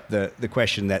brings up the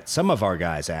question that some of our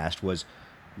guys asked was,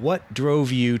 what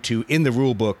drove you to, in the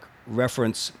rule book,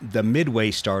 reference the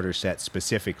Midway starter set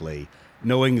specifically,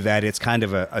 knowing that it's kind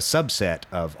of a subset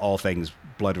of all things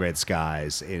Blood Red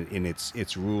Skies in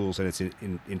its rules and its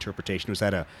interpretation? Was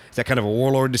that kind of a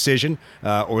Warlord decision,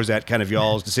 or is that kind of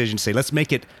y'all's decision to say, let's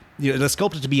make it, let's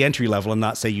sculpt it to be entry level and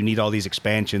not say you need all these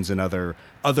expansions and other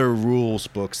rules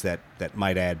books that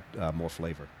might add more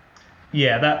flavor?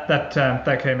 Yeah,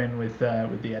 that came in with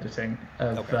the editing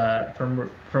of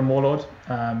from Warlord,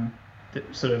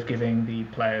 sort of giving the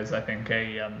players, I think,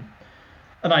 an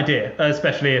idea,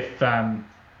 especially if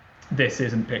this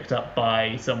isn't picked up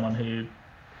by someone who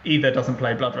either doesn't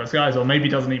play Blood Red Skies or maybe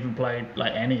doesn't even play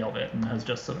like any of it and has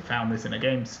just sort of found this in a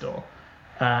game store,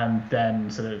 and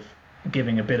then sort of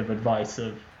giving a bit of advice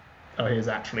of, oh, here's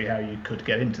actually how you could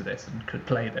get into this and could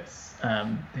play this.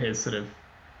 Here's sort of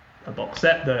a box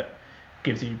set that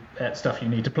gives you stuff you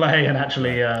need to play and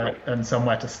actually and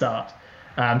somewhere to start.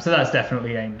 So that's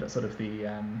definitely aimed at sort of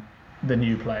the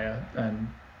new player and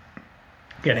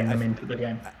getting them into the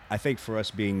game. I think for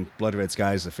us being Blood Red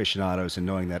Skies aficionados and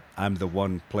knowing that I'm the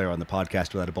one player on the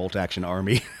podcast without a bolt action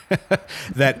army,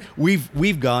 that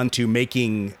we've gone to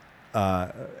making,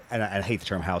 and I hate the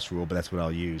term house rule, but that's what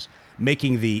I'll use,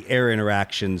 making the air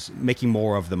interactions, making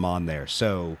more of them on there.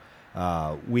 So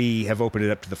we have opened it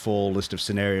up to the full list of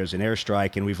scenarios in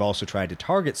Airstrike, and we've also tried to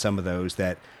target some of those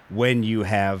that when you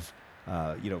have,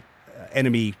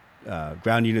 enemy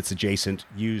ground units adjacent,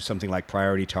 use something like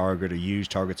priority target or use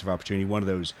targets of opportunity, one of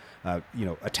those,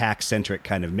 attack-centric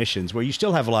kind of missions where you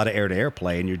still have a lot of air-to-air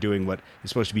play and you're doing what is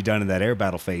supposed to be done in that air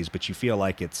battle phase, but you feel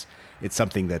like it's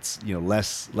something that's,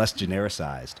 less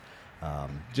genericized.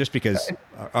 Just because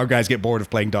our guys get bored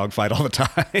of playing dogfight all the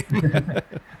time.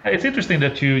 It's interesting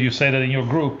that you say that in your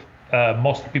group,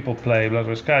 most people play Blood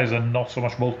Red Skies and not so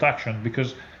much bolt action,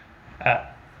 because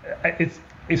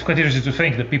it's quite interesting to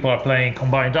think that people are playing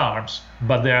combined arms,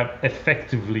 but they are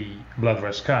effectively Blood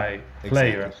Red Sky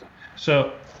players. Exactly.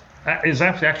 So it's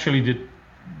actually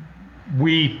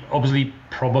we obviously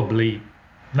probably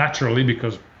naturally,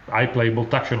 because I play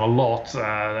bolt action a lot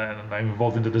and I'm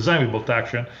involved in the design with bolt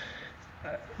action.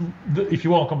 If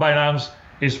you want combined arms,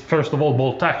 is first of all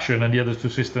bolt action, and the other two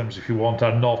systems, if you want,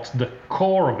 are not the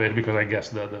core of it, because I guess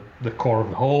the core of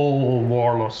the whole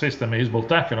Warlord system is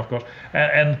bolt action, of course,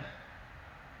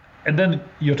 and then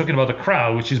you're talking about a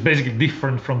crowd, which is basically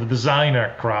different from the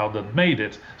designer crowd that made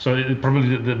it. So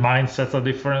probably the mindsets are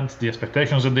different, the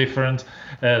expectations are different,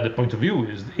 the point of view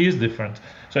is different.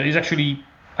 So it's actually,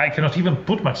 I cannot even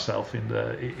put myself in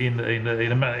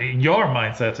your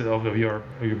mindset of your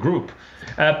group,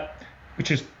 which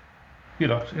is,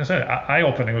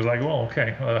 eye-opening. It was like, well,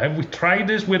 okay, have we tried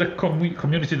this with a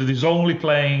community that is only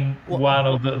playing one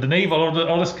of the naval or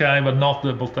the sky, but not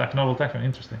the bolt action?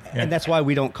 Interesting. Yeah. And that's why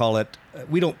we don't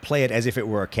play it as if it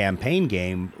were a campaign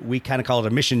game. We kind of call it a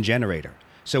mission generator.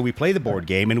 So we play the board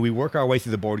game and we work our way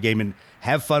through the board game and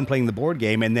have fun playing the board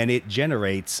game, and then it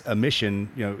generates a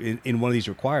mission, in one of these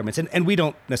requirements. And we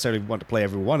don't necessarily want to play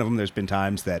every one of them. There's been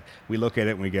times that we look at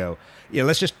it and we go,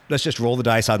 let's just roll the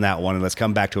dice on that one and let's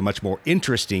come back to a much more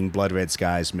interesting Blood Red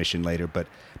Skies mission later. But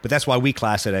that's why we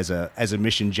class it as a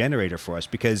mission generator for us,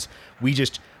 because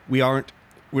we aren't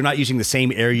we're not using the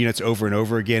same air units over and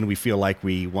over again. We feel like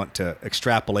we want to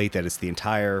extrapolate that it's the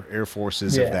entire air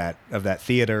forces of that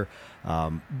theater.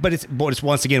 But it's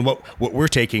once again what we're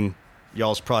taking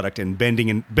y'all's product and bending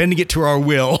it to our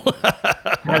will.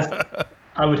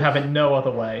 I would have it no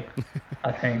other way.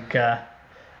 I think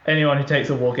anyone who takes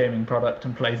a wargaming product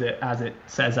and plays it as it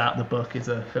says out the book is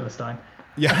a Philistine.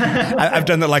 Yeah, I've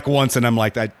done that like once, and I'm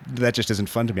like, that just isn't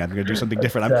fun to me. I'm going to do something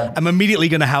different. I'm immediately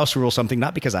going to house rule something,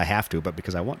 not because I have to, but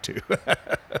because I want to.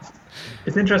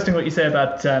 It's interesting what you say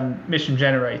about Mission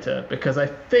Generator, because I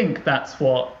think that's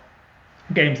what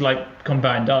games like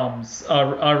Combined Arms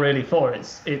are really for.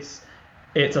 It's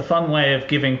a fun way of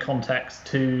giving context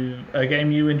to a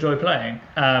game you enjoy playing.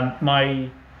 My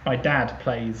dad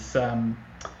plays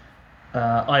IL-2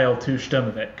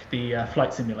 Sturmovik, the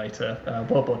flight simulator,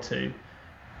 World War II.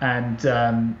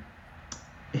 And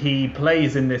he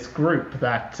plays in this group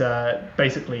that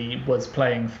basically was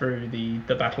playing through the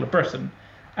Battle of Britain,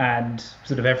 and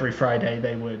sort of every Friday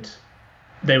they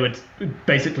would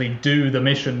basically do the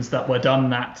missions that were done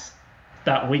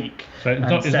that week. So it's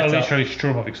not literally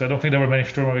Sturmoviks. I don't think there were many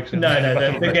Sturmoviks.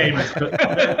 No, the game is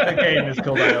the game is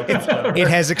called IL-2. It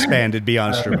has expanded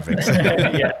beyond Sturmoviks.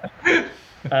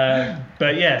 Yeah.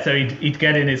 But yeah, so he'd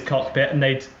get in his cockpit,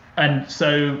 and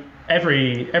so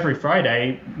every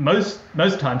Friday, most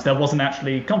times there wasn't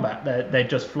actually combat. They'd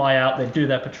just fly out, they'd do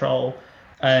their patrol,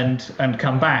 and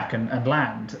come back and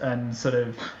land, and sort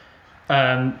of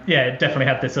it definitely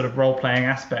had this sort of role-playing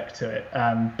aspect to it.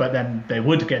 But then they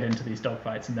would get into these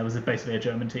dogfights, and there was basically a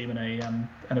German team and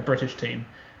a British team,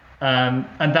 and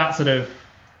that sort of,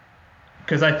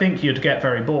 because I think you'd get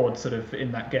very bored sort of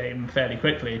in that game fairly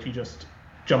quickly if you just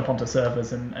jump onto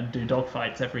servers and do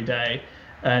dogfights every day.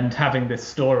 And having this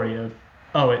story of,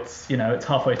 it's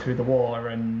halfway through the war,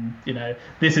 and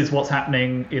this is what's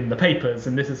happening in the papers,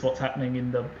 and this is what's happening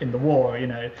in the war.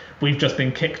 We've just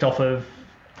been kicked off of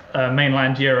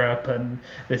mainland Europe, and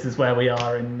this is where we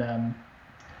are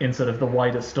in sort of the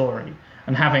wider story.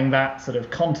 And having that sort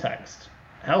of context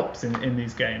helps in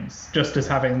these games, just as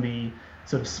having the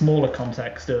sort of smaller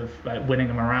context of like winning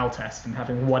a morale test and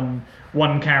having one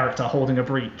character holding a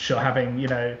breach, or having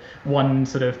one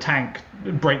sort of tank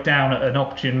break down at an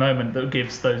opportune moment that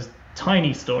gives those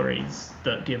tiny stories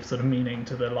that give sort of meaning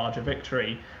to the larger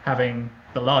victory. Having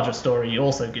the larger story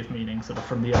also give meaning sort of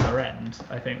from the other end,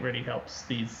 I think really helps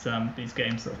these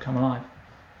games sort of come alive.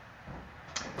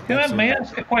 May I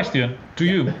ask a question to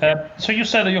you? So you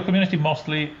said that your community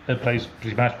mostly plays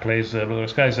Blood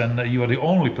Skies, and you are the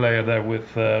only player there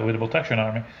with the Bolt Action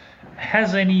Army.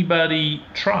 Has anybody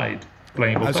tried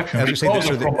playing Bolt Action because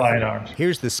of Combined Arms?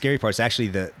 Here's the scary part. It's actually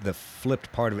the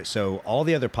flipped part of it. So all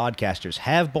the other podcasters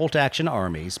have Bolt Action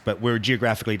Armies, but we're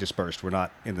geographically dispersed. We're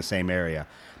not in the same area.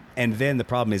 And then the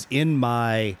problem is, in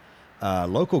my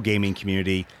local gaming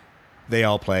community, they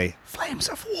all play Flames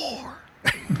of War.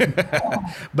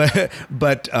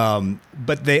 but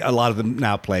a lot of them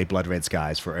now play Blood Red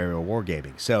Skies for aerial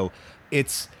wargaming. So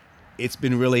it's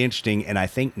been really interesting, and I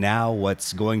think now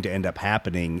what's going to end up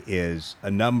happening is a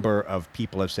number of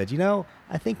people have said,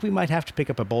 I think we might have to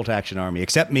pick up a Bolt Action Army,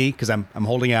 except me, because I'm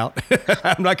holding out.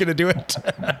 I'm not going to do it.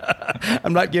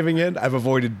 I'm not giving in. I've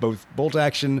avoided both Bolt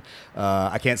Action.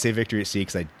 I can't say Victory at Sea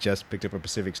because I just picked up a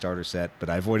Pacific starter set, but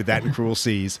I avoided that in Cruel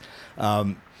Seas.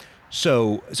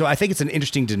 So I think it's an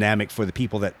interesting dynamic for the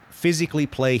people that physically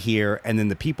play here, and then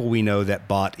the people we know that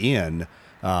bought in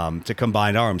to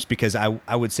Combined Arms, because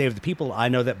I would say of the people I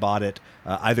know that bought it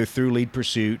either through Lead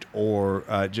Pursuit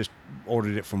or just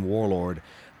ordered it from Warlord,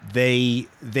 they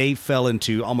fell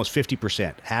into almost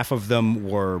 50%. Half of them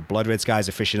were Blood Red Skies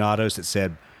aficionados that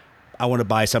said, I want to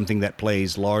buy something that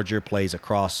plays larger, plays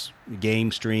across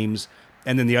game streams.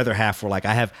 And then the other half were like,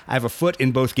 I have a foot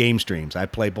in both game streams. I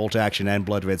play Bolt Action and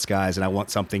Blood Red Skies, and I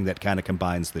want something that kind of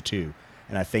combines the two.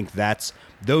 And I think that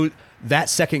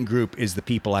second group is the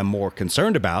people I'm more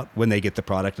concerned about when they get the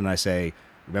product and I say,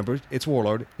 remember, it's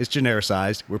Warlord, it's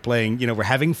genericized, we're playing, we're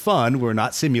having fun, we're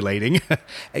not simulating.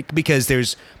 Because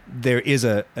there is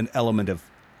an element of,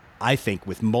 I think,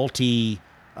 with multi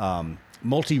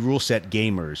rule set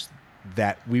gamers,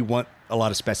 that we want a lot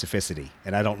of specificity,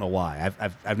 and I don't know why.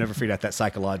 I've never figured out that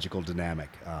psychological dynamic,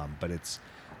 but it's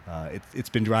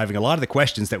been driving a lot of the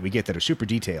questions that we get that are super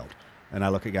detailed. And I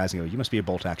look at guys and go, "You must be a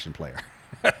Bolt Action player."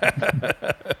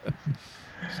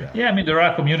 Yeah, I mean there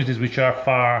are communities which are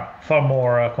far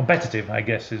more competitive, I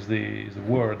guess is the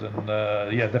word, and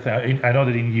yeah, definitely. I know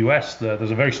that in the US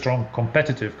there's a very strong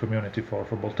competitive community for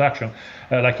bolt action,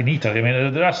 like in Italy. I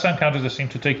mean there are some countries that seem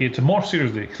to take it more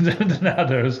seriously than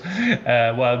others.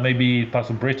 While maybe parts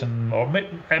of Britain, or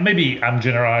maybe I'm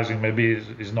generalizing, maybe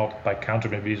it's not by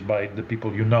country, maybe it's by the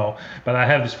people you know. But I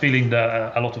have this feeling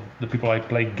that a lot of the people I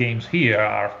play games here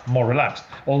are more relaxed,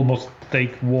 almost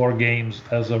take war games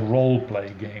as a role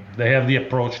play game. They have the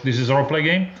approach, this is a role play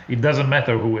game, it doesn't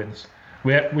matter who wins.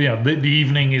 The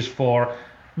evening is for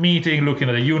meeting, looking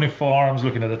at the uniforms,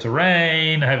 looking at the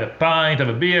terrain, have a pint, have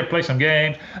a beer, play some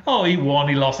games. Oh, he won,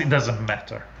 he lost, it doesn't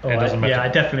matter. It doesn't matter. Yeah, I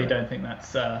definitely don't think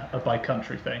that's a by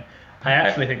country thing. I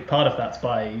actually think part of that's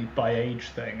by age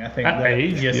thing. I think that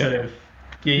age, you're sort of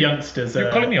your youngsters. You're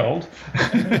calling me old.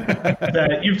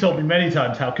 You've told me many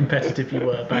times how competitive you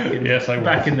were back in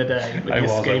the day with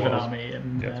your Skaven army,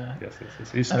 and yes,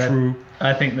 it's true.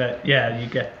 I think that you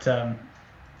get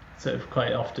sort of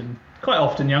quite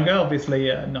often younger.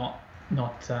 Obviously, not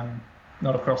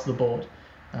across the board.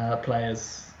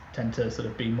 Players tend to sort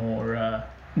of be more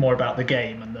about the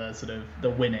game and the sort of the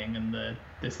winning and the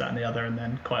this, that, and the other, and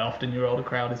then quite often your older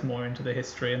crowd is more into the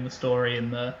history and the story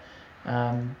and the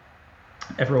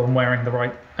everyone wearing the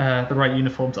right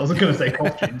uniforms. I was going to say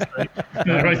costumes. They've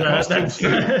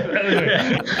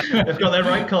got their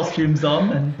right costumes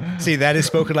on. And see, that is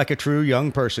spoken like a true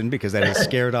young person, because that has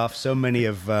scared off so many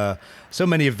of the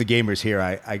gamers here.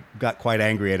 I got quite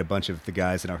angry at a bunch of the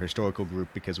guys in our historical group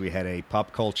because we had a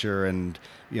pop culture and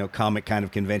comic kind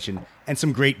of convention and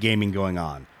some great gaming going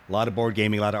on. A lot of board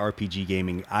gaming, a lot of RPG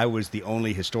gaming. I was the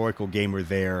only historical gamer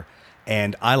there.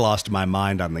 And I lost my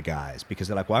mind on the guys because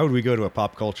they're like, why would we go to a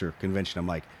pop culture convention? I'm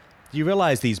like, do you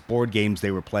realize these board games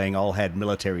they were playing all had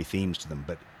military themes to them?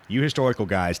 But you historical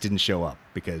guys didn't show up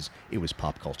because it was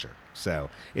pop culture.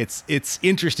 So it's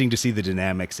interesting to see the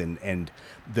dynamics and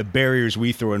the barriers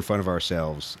we throw in front of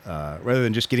ourselves rather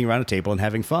than just getting around a table and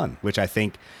having fun, which I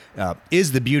think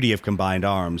is the beauty of Combined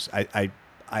Arms. I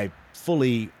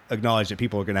fully acknowledge that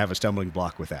people are going to have a stumbling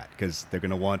block with that because they're going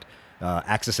to want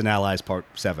Axis and Allies Part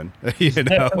 7. It's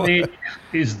definitely.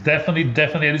 This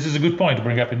is a good point to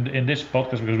bring up in this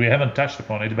podcast because we haven't touched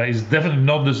upon it, but it's definitely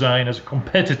not designed as a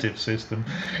competitive system.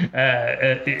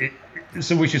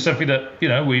 So which is something that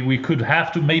we could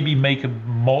have to maybe make a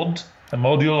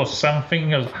module or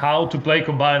something of how to play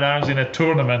Combined Arms in a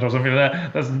tournament or something like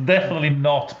that. That's definitely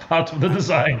not part of the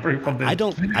design brief of this. I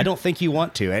don't think you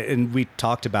want to, and we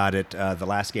talked about it the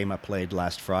last game I played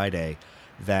last Friday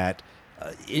that.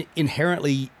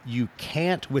 Inherently, you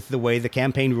can't with the way the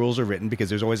campaign rules are written because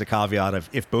there's always a caveat of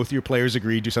if both your players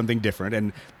agree, do something different,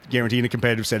 and guaranteeing a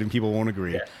competitive setting, people won't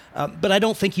agree. Yeah. But I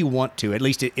don't think you want to, at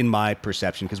least in my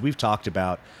perception, because we've talked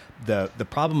about the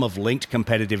problem of linked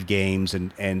competitive games,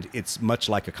 and it's much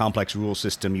like a complex rule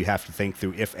system. You have to think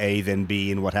through if A, then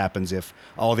B, and what happens if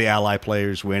all the ally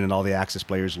players win and all the Axis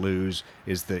players lose.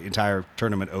 Is the entire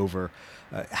tournament over?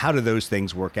 How do those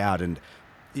things work out? And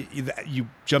you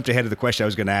jumped ahead of the question I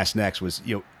was going to ask next was,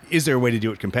 is there a way to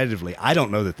do it competitively? I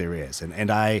don't know that there is. And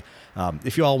I,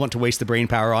 if you all want to waste the brain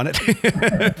power on it,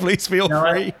 please feel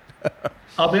free.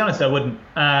 I'll be honest, I wouldn't.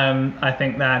 I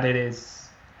think that it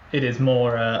is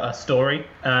more a story.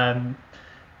 It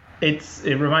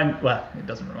doesn't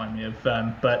remind me of,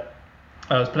 but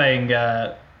I was playing,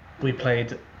 we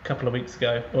played a couple of weeks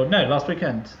ago, or no, last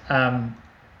weekend,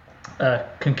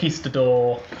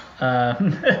 Conquistador,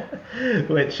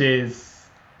 which is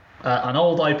an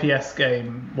old IPS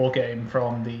war game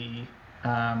from the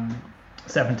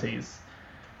 70s,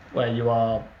 where you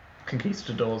are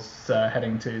conquistadors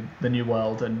heading to the New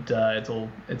World, and it's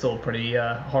all pretty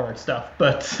horror stuff.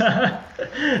 But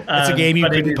it's a game you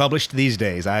couldn't publish these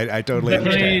days. I totally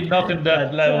understand. Not in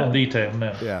that level of detail.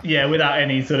 No. Yeah, without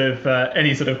any sort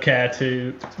of care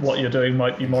to what you're doing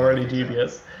might be morally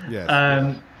dubious.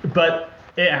 Yes. But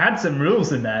it had some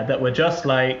rules in there that were just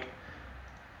like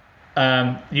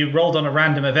you rolled on a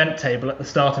random event table at the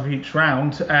start of each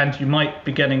round, and you might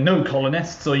be getting no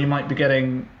colonists, or you might be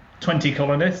getting 20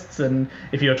 colonists. And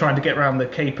if you're trying to get around the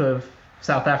Cape of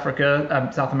South Africa,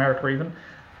 South America even,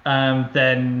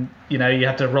 then you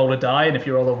had to roll a die, and if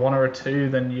you roll a 1 or a 2,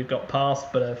 then you got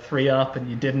passed, but a 3 up and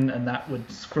you didn't, and that would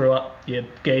screw up your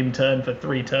game turn for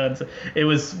 3 turns. It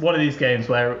was one of these games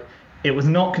where it was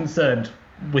not concerned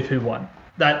with who won.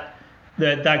 That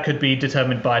could be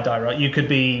determined by a die roll. You could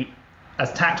be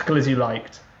as tactical as you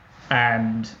liked,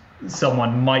 and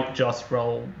someone might just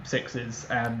roll 6s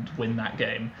and win that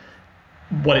game.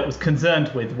 What it was concerned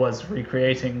with was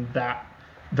recreating that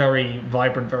very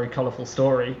vibrant, very colourful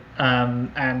story,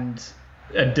 and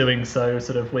and doing so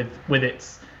sort of with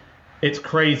its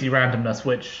crazy randomness,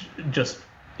 which just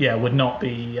would not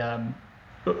be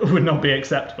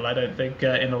acceptable, I don't think,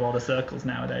 in a lot of circles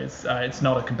nowadays. It's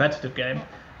not a competitive game,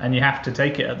 and you have to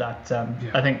take it at that.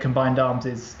 I think Combined Arms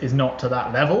is not to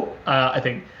that level. I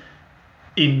think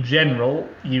in general,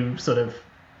 you sort of,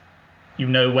 you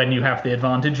know when you have the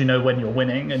advantage, you know when you're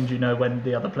winning, and you know when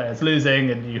the other player's losing,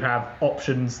 and you have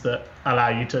options that allow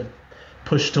you to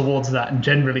push towards that, and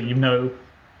generally you know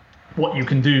what you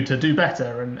can do to do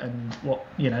better, and what,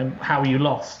 how you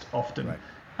lost often.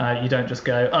 Right. You don't just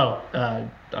go,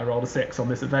 I rolled a 6 on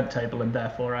this event table and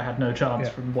therefore I had no chance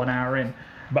from 1 hour in.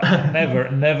 But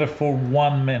never for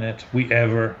 1 minute we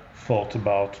ever thought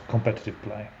about competitive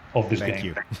play of this game.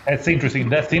 You. That's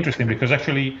interesting because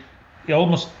actually it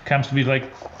almost comes to be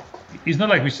like, it's not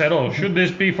like we said, should this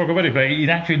be for competitive play? It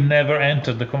actually never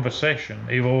entered the conversation.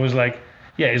 It was always like,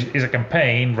 it's a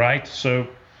campaign, right? So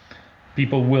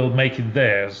people will make it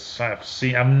theirs.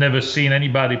 I've never seen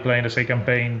anybody playing the same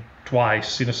campaign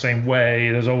twice in the same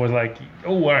way. There's always like,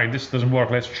 all right, this doesn't work,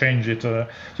 let's change it. So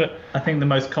I think the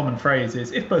most common phrase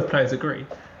is if both players agree,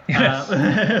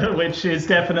 which is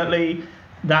definitely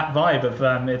that vibe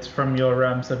of it's from your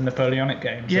sort of Napoleonic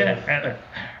games. And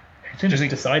it's interesting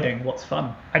deciding what's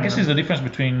fun. I guess it's the difference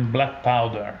between Black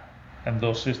Powder and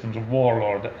those systems of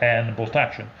Warlord and Bolt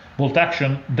Action. Bolt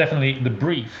Action, definitely the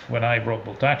brief when I wrote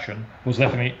Bolt Action was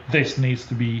definitely, this needs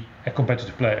to be a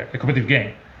competitive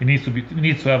game. It needs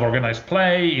to have organized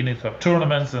play, it needs to have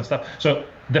tournaments and stuff. So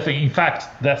definitely, in fact,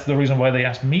 that's the reason why they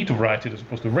asked me to write it as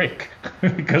opposed to Rick,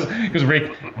 because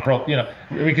Rick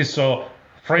Rick is so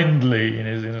friendly in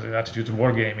his attitude to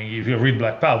wargaming. If you read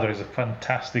Black Powder, it's a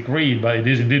fantastic read, but it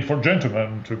is indeed for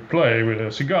gentlemen to play with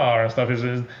a cigar and stuff.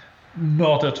 It's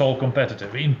not at all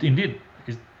competitive. Indeed,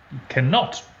 it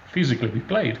cannot physically be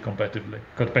played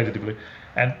competitively.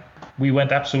 And we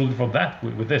went absolutely for that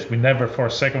with this. We never for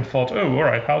a second thought, all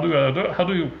right, how do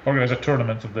you organize a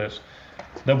tournament of this?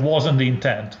 That wasn't the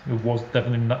intent. It was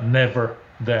definitely never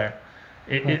there.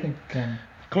 I think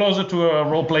closer to a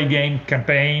role-play game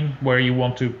campaign where you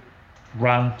want to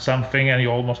run something and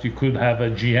you could have a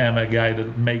GM, a guy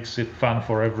that makes it fun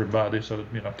for everybody, so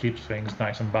that keeps things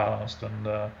nice and balanced. And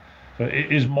so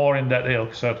it is more in that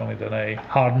ilk certainly than a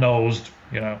hard-nosed,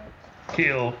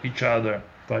 kill each other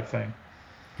type thing.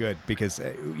 Good, because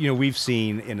we've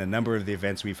seen in a number of the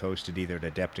events we've hosted, either at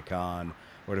Adepticon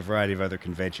or at a variety of other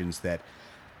conventions, that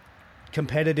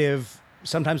competitive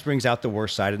sometimes brings out the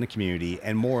worst side in the community,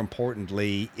 and more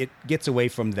importantly, it gets away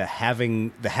from the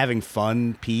having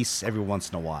fun piece every once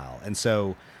in a while. And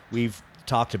so we've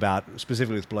talked about,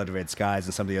 specifically with Blood Red Skies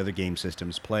and some of the other game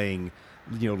systems, playing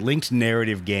linked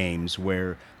narrative games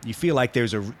where you feel like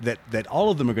there's that all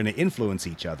of them are going to influence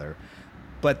each other,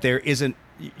 but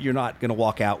you're not going to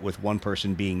walk out with one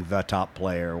person being the top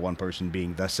player, one person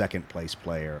being the second place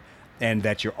player, and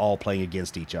that you're all playing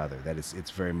against each other. That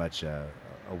it's very much a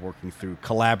working through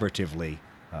collaboratively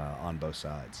on both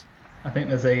sides. I think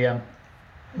there's a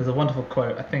wonderful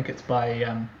quote. I think it's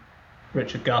by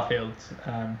Richard Garfield,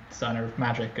 designer of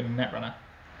Magic and Netrunner,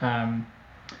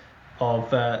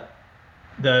 of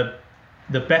the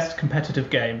best competitive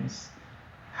games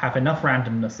have enough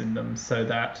randomness in them so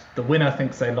that the winner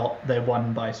thinks they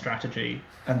won by strategy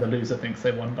and the loser thinks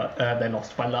they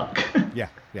lost by luck. Yeah.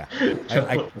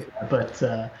 But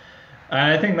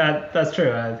I think that's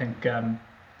true. I think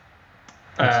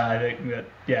I think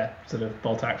that sort of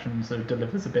Bolt Action sort of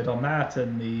delivers a bit on that,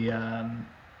 and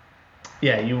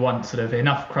you want sort of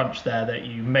enough crunch there that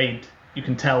you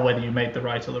can tell whether you made the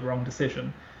right or the wrong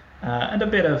decision, and a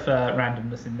bit of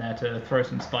randomness in there to throw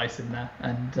some spice in there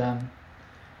and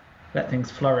let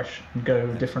things flourish and go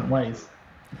different ways.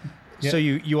 So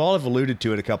you all have alluded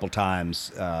to it a couple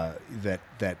times,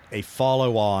 that a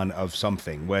follow-on of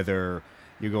something, whether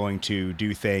you're going to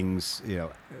do things,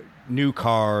 new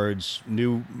cards,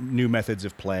 new methods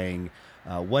of playing,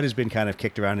 what has been kind of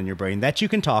kicked around in your brain that you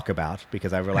can talk about,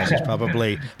 because I realize there's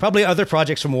probably other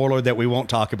projects from Warlord that we won't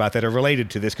talk about that are related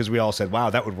to this, because we all said,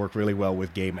 wow, that would work really well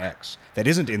with game X that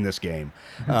isn't in this game.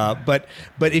 But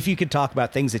if you could talk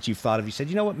about things that you've thought of, you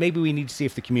said, what, maybe we need to see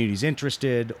if the community's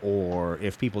interested, or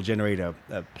if people generate a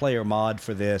player mod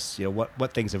for this,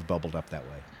 what things have bubbled up that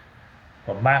way?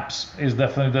 Well, maps is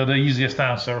definitely the easiest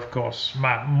answer, of course.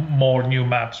 More new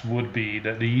maps would be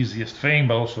the easiest thing,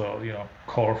 but also,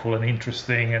 colorful and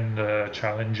interesting and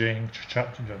challenging.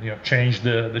 Change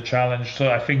the challenge. So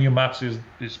I think new maps is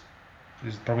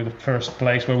probably the first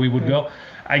place where we would go.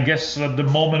 I guess at the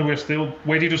moment we're still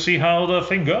waiting to see how the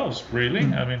thing goes. Really,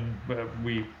 I mean,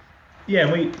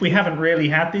 we haven't really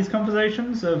had these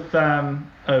conversations of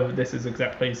this is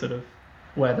exactly sort of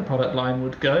where the product line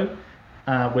would go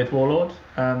with Warlord.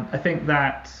 I think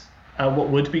that what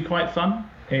would be quite fun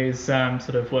is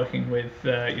sort of working with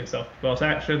yourself for Bolt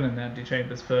Action and Andy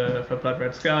Chambers for Blood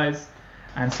Red Skies,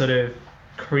 and sort of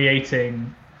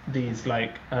creating these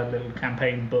like a little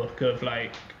campaign book of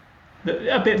like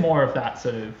a bit more of that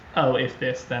sort of if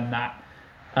this then that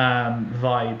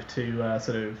vibe to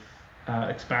sort of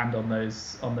expand on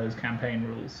those campaign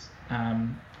rules,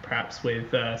 perhaps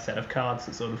with a set of cards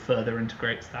that sort of further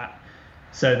integrates that,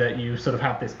 so that you sort of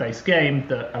have this base game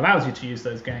that allows you to use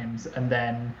those games, and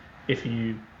then if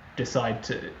you decide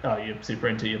to you're super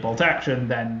into your Bolt Action,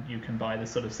 then you can buy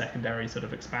this sort of secondary sort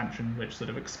of expansion which sort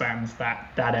of expands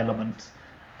that element,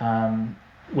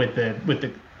 with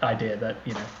the idea that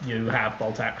you have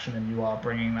Bolt Action and you are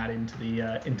bringing that into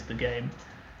the game.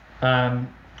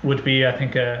 Would be, I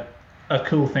think, a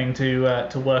cool thing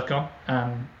to work on,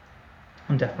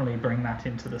 and definitely bring that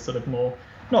into the sort of more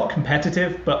not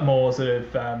competitive but more sort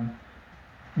of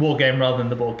war game rather than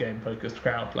the board game focused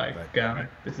crowd. Like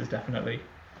this is definitely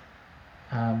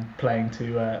playing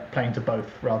to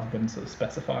both rather than sort of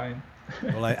specifying.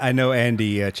 Well, I know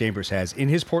Andy Chambers has in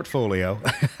his portfolio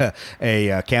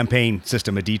a campaign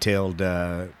system, a detailed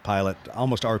pilot,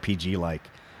 almost RPG-like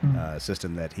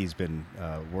system that he's been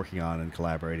working on and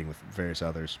collaborating with various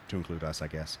others, to include us, I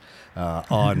guess,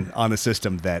 on a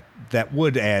system that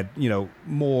would add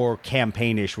more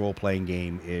campaign-ish, role-playing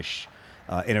game-ish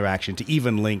interaction to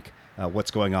even link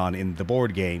what's going on in the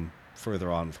board game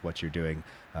further on with what you're doing.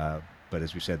 But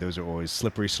as we said, those are always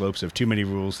slippery slopes of too many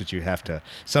rules that you have to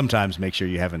sometimes make sure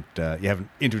you haven't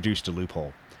introduced a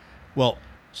loophole. Well,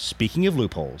 speaking of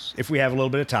loopholes, if we have a little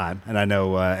bit of time, and I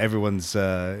know everyone's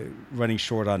running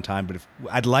short on time, but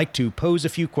I'd like to pose a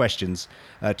few questions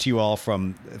to you all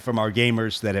from our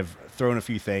gamers that have thrown a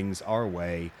few things our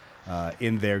way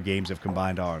in their games of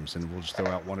Combined Arms, and we'll just throw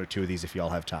out one or two of these if you all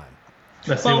have time.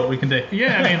 Let's see what we can do.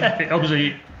 Yeah, I mean,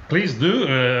 obviously, please do.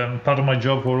 Part of my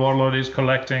job for Warlord is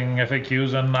collecting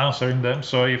FAQs and answering them.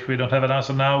 So if we don't have an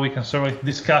answer now, we can certainly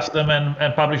discuss them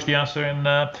and publish the answer.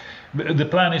 The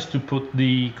plan is to put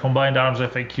the Combined Arms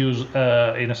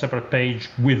FAQs in a separate page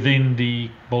within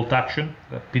the Bolt Action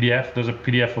PDF. There's a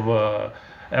PDF of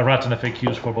errata and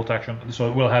FAQs for Bolt Action, so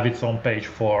it will have its own page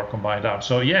for Combined Arms.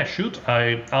 So yeah, shoot,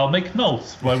 I'll make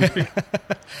notes while we speak.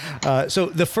 So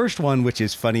the first one, which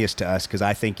is funniest to us because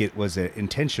I think it was an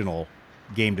intentional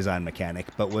game design mechanic,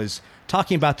 but was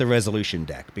talking about the resolution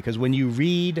deck, because when you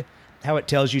read how it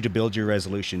tells you to build your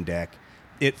resolution deck,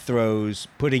 it throws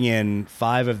putting in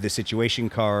 5 of the situation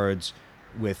cards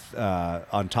with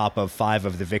on top of 5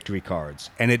 of the victory cards,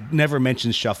 and it never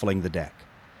mentions shuffling the deck.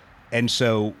 And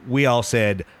so we all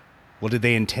said, well, did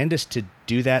they intend us to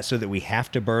do that so that we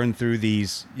have to burn through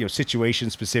these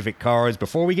situation-specific cards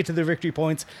before we get to the victory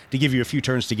points to give you a few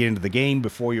turns to get into the game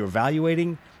before you're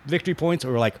evaluating victory points?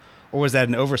 Or was that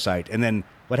an oversight? And then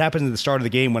what happens at the start of the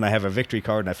game when I have a victory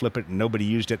card and I flip it and nobody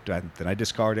used it, then I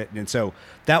discard it? And so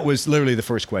that was literally the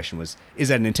first question was, is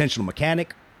that an intentional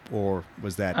mechanic or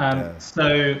was that...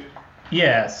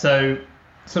 So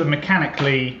sort of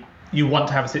mechanically, you want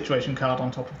to have a situation card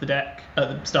on top of the deck at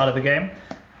the start of the game,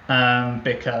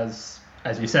 because,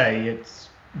 as you say, it's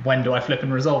when do I flip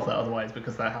and resolve that otherwise,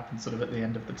 because that happens sort of at the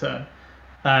end of the turn.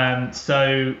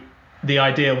 So the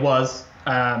idea was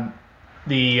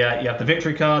you have the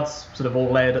victory cards sort of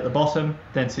all layered at the bottom,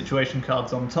 then situation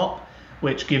cards on top,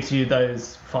 which gives you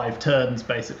those 5 turns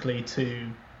basically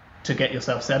to get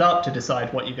yourself set up, to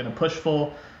decide what you're going to push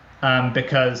for,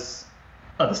 because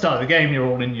at the start of the game, you're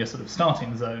all in your sort of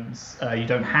starting zones. You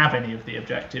don't have any of the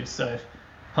objectives. So if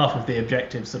half of the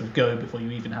objectives sort of go before you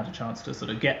even had a chance to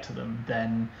sort of get to them,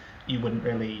 then you wouldn't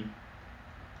really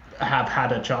have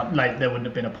had a chance. Like, there wouldn't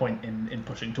have been a point in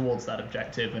pushing towards that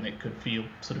objective, and it could feel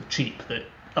sort of cheap that,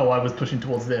 I was pushing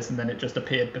towards this, and then it just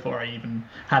appeared before I even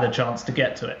had a chance to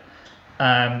get to it.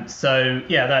 So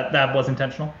yeah, that was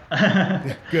intentional.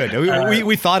 Good.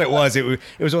 We thought it was. It was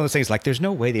one of those things like there's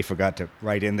no way they forgot to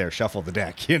write in there shuffle the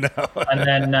deck, And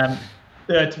then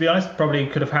to be honest, probably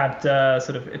could have had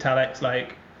sort of italics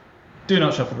like do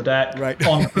not shuffle the deck. Right.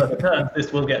 On further turns,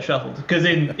 this will get shuffled because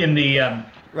in the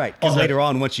right. Because later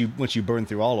on, once you burn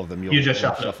through all of them, you'll just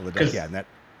shuffle the deck. Yeah, and that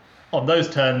on those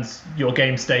turns, your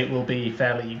game state will be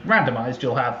fairly randomized.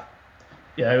 You'll have,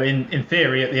 in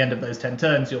theory, at the end of those 10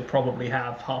 turns, you'll probably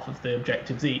have half of the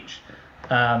objectives each,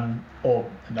 or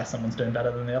unless someone's doing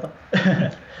better than the other.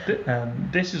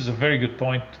 This is a very good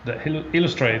point that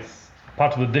illustrates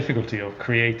part of the difficulty of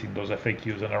creating those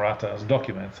FAQs and errata as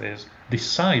documents is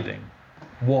deciding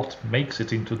what makes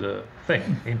it into the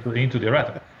thing, into the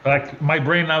errata. Like my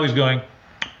brain now is going,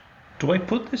 do I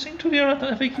put this into the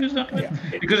errata FAQs document?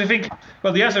 Because I think,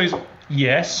 well, the answer is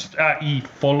yes, you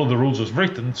follow the rules as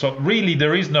written. So really,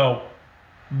 there is no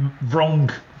wrong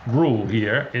rule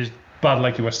here. But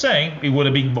like you were saying, it would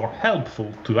have been more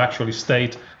helpful to actually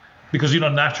state, because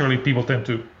naturally people tend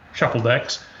to shuffle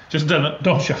decks. Just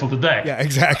don't shuffle the deck. Yeah,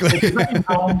 exactly. It's not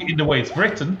wrong in the way it's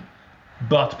written,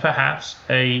 but perhaps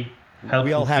a helpful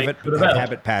we all have thing it to develop.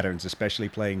 habit patterns, especially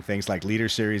playing things like Leader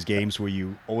Series games where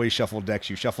you always shuffle decks.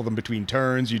 You shuffle them between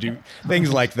turns. You do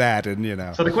things like that,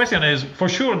 and So the question is, for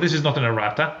sure, this is not an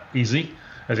errata. Easy.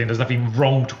 As in, there's nothing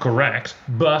wrong to correct,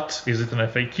 but is it an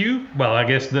FAQ? Well, I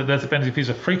guess that depends if it's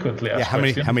a frequently asked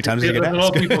question. How many times does it get asked? A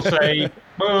lot of people say,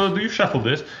 well, do you shuffle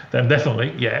this? Then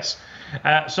definitely, yes.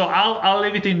 So I'll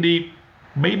leave it in the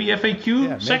maybe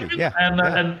FAQ segment,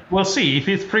 and we'll see. If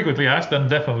it's frequently asked, then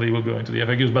definitely we'll go into the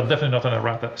FAQs, but definitely not an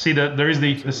errata. See, there is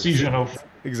the decision of...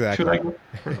 Exactly. Should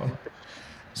I go?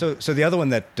 So the other one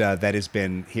that has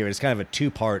been here is kind of a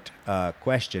two-part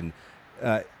question.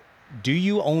 Do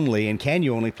you only and can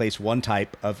you only place one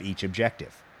type of each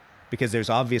objective? Because there's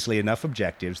obviously enough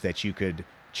objectives that you could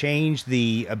change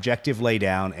the objective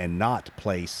laydown and not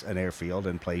place an airfield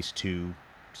and place 2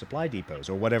 supply depots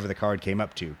or whatever the card came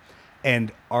up to.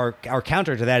 And our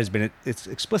counter to that has been it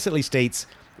explicitly states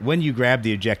when you grab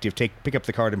the objective, pick up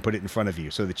the card and put it in front of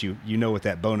you so that you know what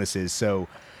that bonus is. So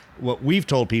what we've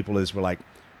told people is we're like,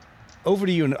 over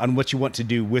to you on what you want to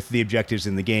do with the objectives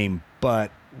in the game,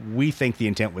 but we think the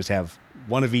intent was have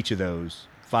one of each of those,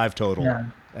 5 total,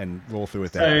 and roll through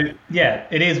it that way. So, yeah,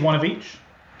 it is one of each.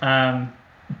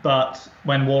 But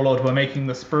when Warlord were making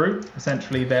the sprue,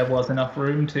 essentially there was enough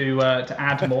room to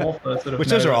add more for sort of... Which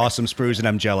those are awesome sprues, and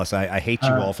I'm jealous. I hate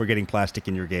you all for getting plastic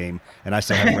in your game, and I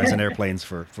still have resin airplanes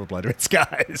for Blood Red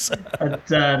Skies.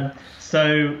 But,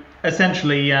 so,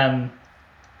 essentially,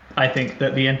 I think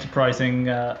that the enterprising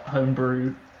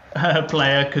homebrew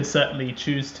player could certainly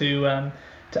choose to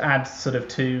add sort of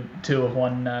two of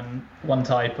one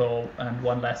type and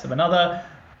one less of another,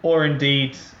 or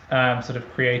indeed sort of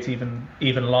create even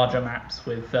larger maps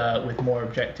with more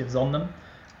objectives on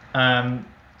them.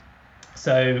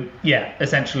 So yeah,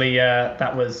 essentially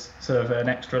that was sort of an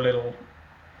extra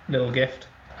little gift.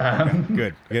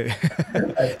 Good.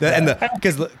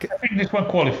 Because I think this one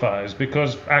qualifies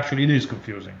because actually it is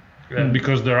confusing.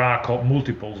 Because there are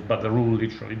multiples, but the rule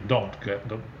literally don't.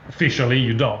 Officially,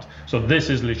 you don't. So this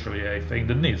is literally a thing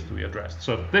that needs to be addressed.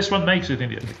 So this one makes it in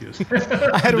the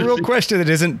FAQs. I had a real question that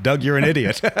isn't, Doug, you're an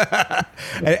idiot.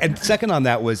 and second on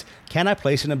that was, can I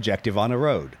place an objective on a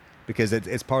road? Because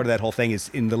it's part of that whole thing is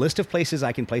in the list of places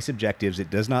I can place objectives, it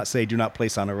does not say do not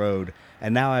place on a road.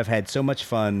 And now I've had so much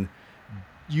fun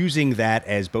using that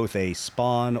as both a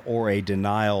spawn or a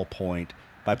denial point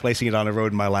by placing it on a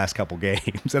road in my last couple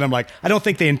games. And I'm like, I don't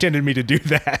think they intended me to do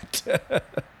that.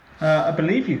 I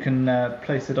believe you can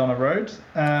place it on a road.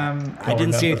 I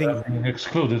didn't see anything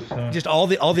excluded. Just all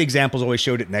the examples always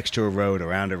showed it next to a road,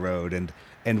 around a road,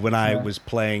 and when I was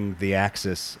playing the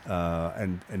Axis,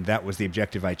 and that was the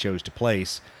objective I chose to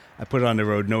place, I put it on the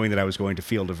road knowing that I was going to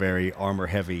field a very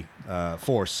armor-heavy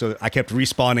force. So I kept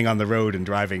respawning on the road and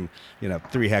driving, 3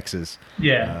 hexes.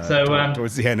 Yeah.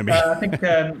 Towards the enemy. I think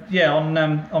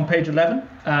on page 11,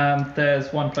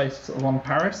 there's one place on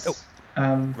Paris.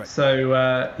 Right. So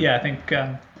I think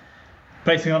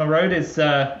placing on a road is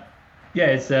a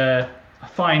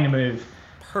fine move.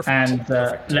 Perfect. And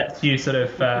lets you sort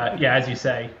of as you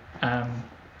say.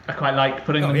 I quite like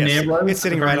putting them near roads. It's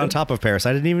sitting right on top of Paris.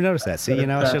 I didn't even notice that. See,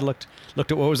 I should have looked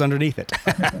at what was underneath it.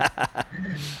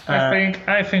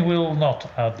 I think we'll not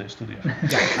add this to the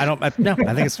end. No,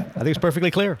 I think it's perfectly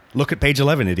clear. Look at page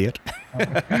 11, idiot.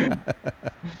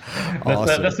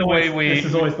 Awesome. That's the way This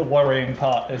is always the worrying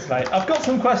part. It's like, I've got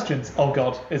some questions. Oh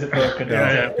God, is it broken?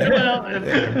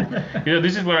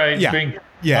 This is where I think.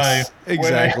 Yes,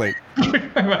 exactly.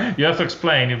 You have to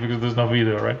explain it because there's no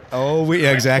video, right? Oh,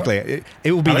 exactly.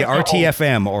 It will be the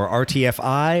RTFM or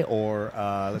RTFI or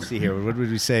let's see here. What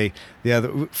would we say?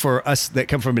 For us that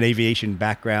come from an aviation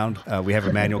background, we have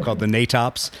a manual called the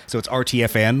NATOPS. So it's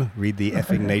RTFN. Read the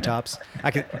effing NATOPS.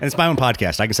 And it's my own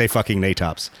podcast. I can say fucking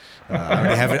NATOPS.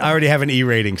 I already have an E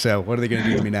rating. So what are they going to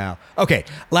do to me now? Okay,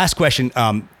 last question.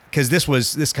 Because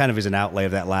this kind of is an outlay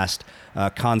of that last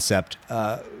concept.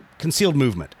 Concealed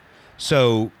movement.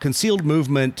 So concealed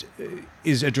movement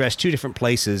is addressed 2 different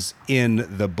places in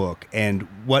the book. And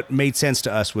what made sense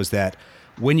to us was that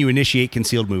when you initiate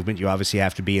concealed movement, you obviously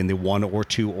have to be in the 1 or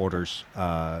 2 orders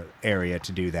area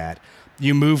to do that.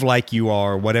 You move like you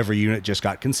are whatever unit just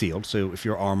got concealed. So if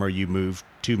you're armor, you move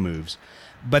 2 moves.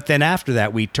 But then after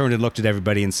that, we turned and looked at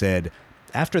everybody and said,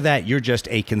 after that, you're just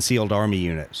a concealed army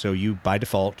unit. So you, by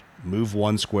default, move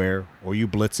 1 square, or you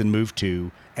blitz and move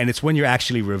 2. And it's when you're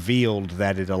actually revealed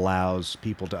that it allows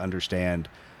people to understand,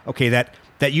 okay, that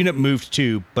unit moved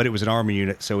 2, but it was an army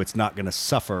unit, so it's not going to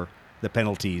suffer the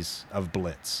penalties of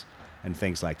blitz and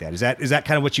things like that. Is that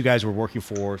kind of what you guys were working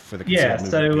for the concealed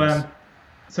movement piece?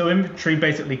 So infantry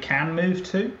basically can move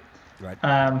 2,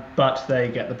 right? But they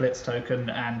get the blitz token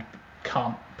and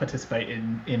can't participate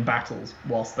in battles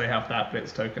whilst they have that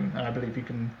blitz token. And I believe you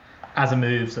can, as a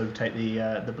move, sort of take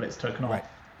the blitz token off.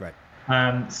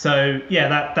 Right. So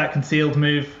yeah, that concealed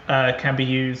move can be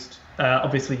used.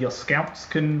 Obviously, your scouts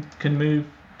can move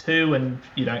 2, and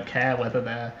you don't care whether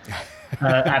they're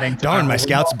adding to Darn, my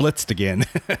scouts blitzed again.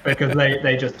 because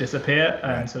they just disappear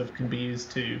and sort of can be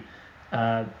used to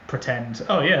pretend,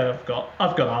 oh yeah,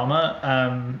 I've got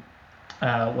armor.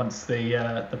 Once the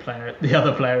other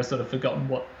player has sort of forgotten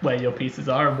where your pieces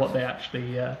are and what they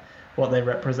actually what they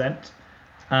represent.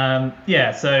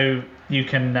 So you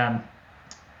can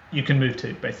move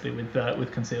 2 basically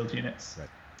with concealed units. Right.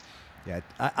 Yeah,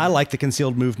 I like the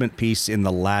concealed movement piece in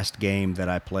the last game that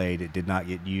I played. It did not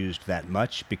get used that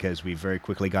much because we very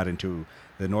quickly got into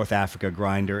the North Africa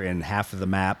grinder in half of the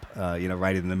map,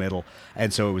 right in the middle.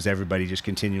 And so it was everybody just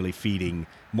continually feeding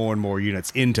more and more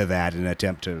units into that in an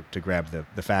attempt to grab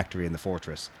the factory and the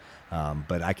fortress.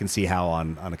 But I can see how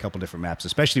on a couple different maps,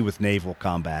 especially with naval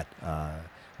combat,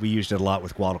 we used it a lot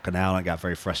with Guadalcanal, and it got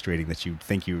very frustrating that you'd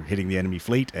think you were hitting the enemy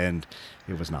fleet, and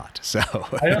it was not. So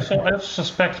I also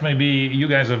suspect maybe you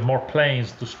guys have more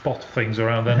planes to spot things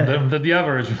around than the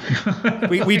average.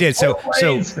 we did. So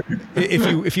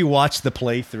if you watch the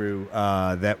playthrough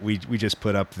that we just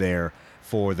put up there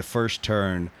for the first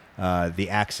turn, the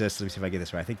Axis. Let me see if I get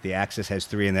this right. I think the Axis has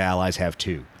 3 and the Allies have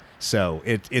 2. So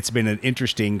it's been an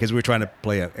interesting, because we're trying to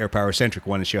play an air power centric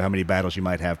one and show how many battles you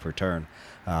might have per turn.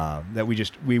 That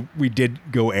we did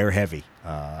go air heavy,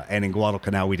 and in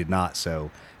Guadalcanal we did not. So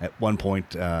at one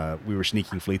point we were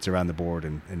sneaking fleets around the board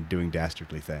and doing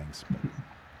dastardly things.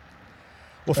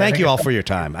 Well, thank you all for your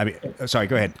time. I mean, sorry,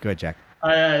 go ahead, Jack.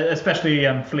 Especially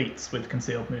fleets with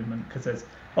concealed movement, because there's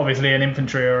obviously an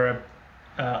infantry or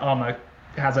a armor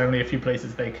has only a few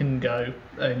places they can go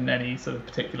in any sort of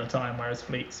particular time, whereas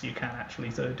fleets you can actually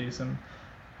sort of do some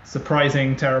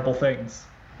surprising, terrible things.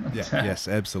 Yeah, yes,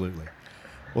 absolutely.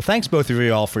 Well, thanks both of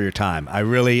you all for your time. I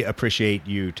really appreciate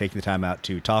you taking the time out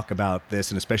to talk about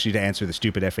this, and especially to answer the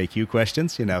stupid FAQ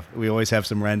questions. We always have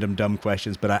some random dumb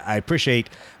questions, but I appreciate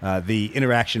the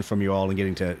interaction from you all and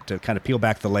getting to kind of peel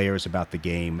back the layers about the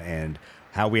game and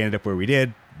how we ended up where we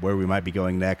did, where we might be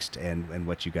going next, and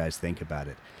what you guys think about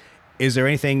it. Is there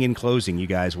anything in closing you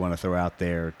guys want to throw out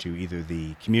there to either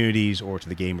the communities or to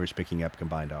the gamers picking up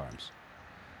Combined Arms?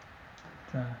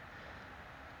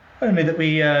 Only that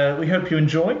we hope you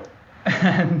enjoy,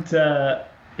 and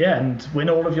and win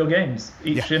all of your games,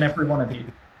 each and every one of you.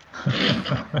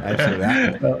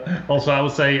 Also, I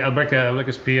would say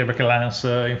Albrecht Spear, Albrecht Lance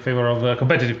in favor of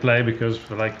competitive play, because,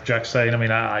 like Jack's saying, I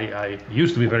mean, I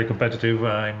used to be very competitive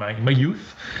in my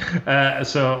youth.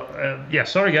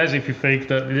 Sorry guys if you think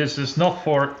that this is not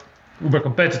for uber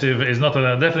competitive. It's not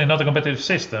definitely not a competitive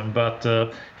system, but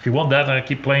if you want that,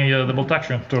 keep playing the Bolt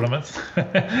Action tournaments,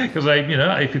 because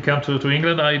if you come to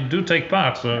England, I do take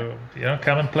part. So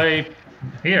come and play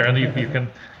here, and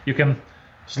you can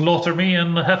slaughter me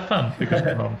and have fun, because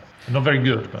I'm not very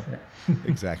good. But.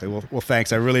 Exactly. Well,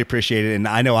 thanks. I really appreciate it, and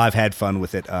I know I've had fun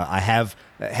with it. I have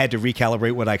had to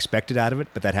recalibrate what I expected out of it,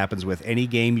 but that happens with any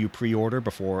game you pre-order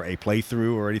before a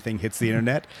playthrough or anything hits the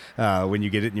internet. When you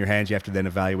get it in your hands, you have to then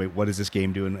evaluate what is this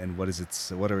game doing and what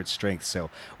are its strengths. So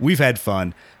we've had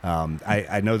fun.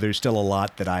 I know there's still a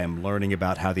lot that I am learning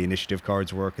about how the initiative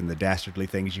cards work and the dastardly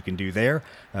things you can do there,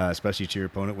 especially to your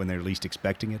opponent when they're least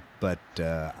expecting it. But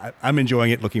I'm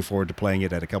enjoying it. Looking forward to playing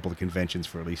it at a couple of conventions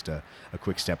for at least a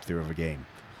quick step through of a game.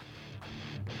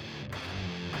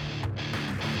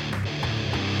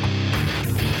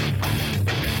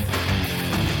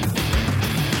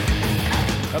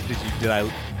 Did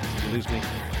you lose me?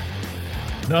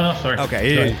 No, sorry.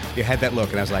 Okay, you had that look,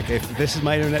 and I was like, if this is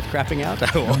my internet crapping out,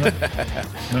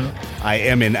 No. I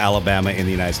am in Alabama in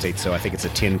the United States, so I think it's a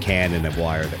tin can and a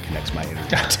wire that connects my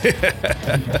internet.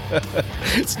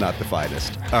 It's not the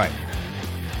finest. All right.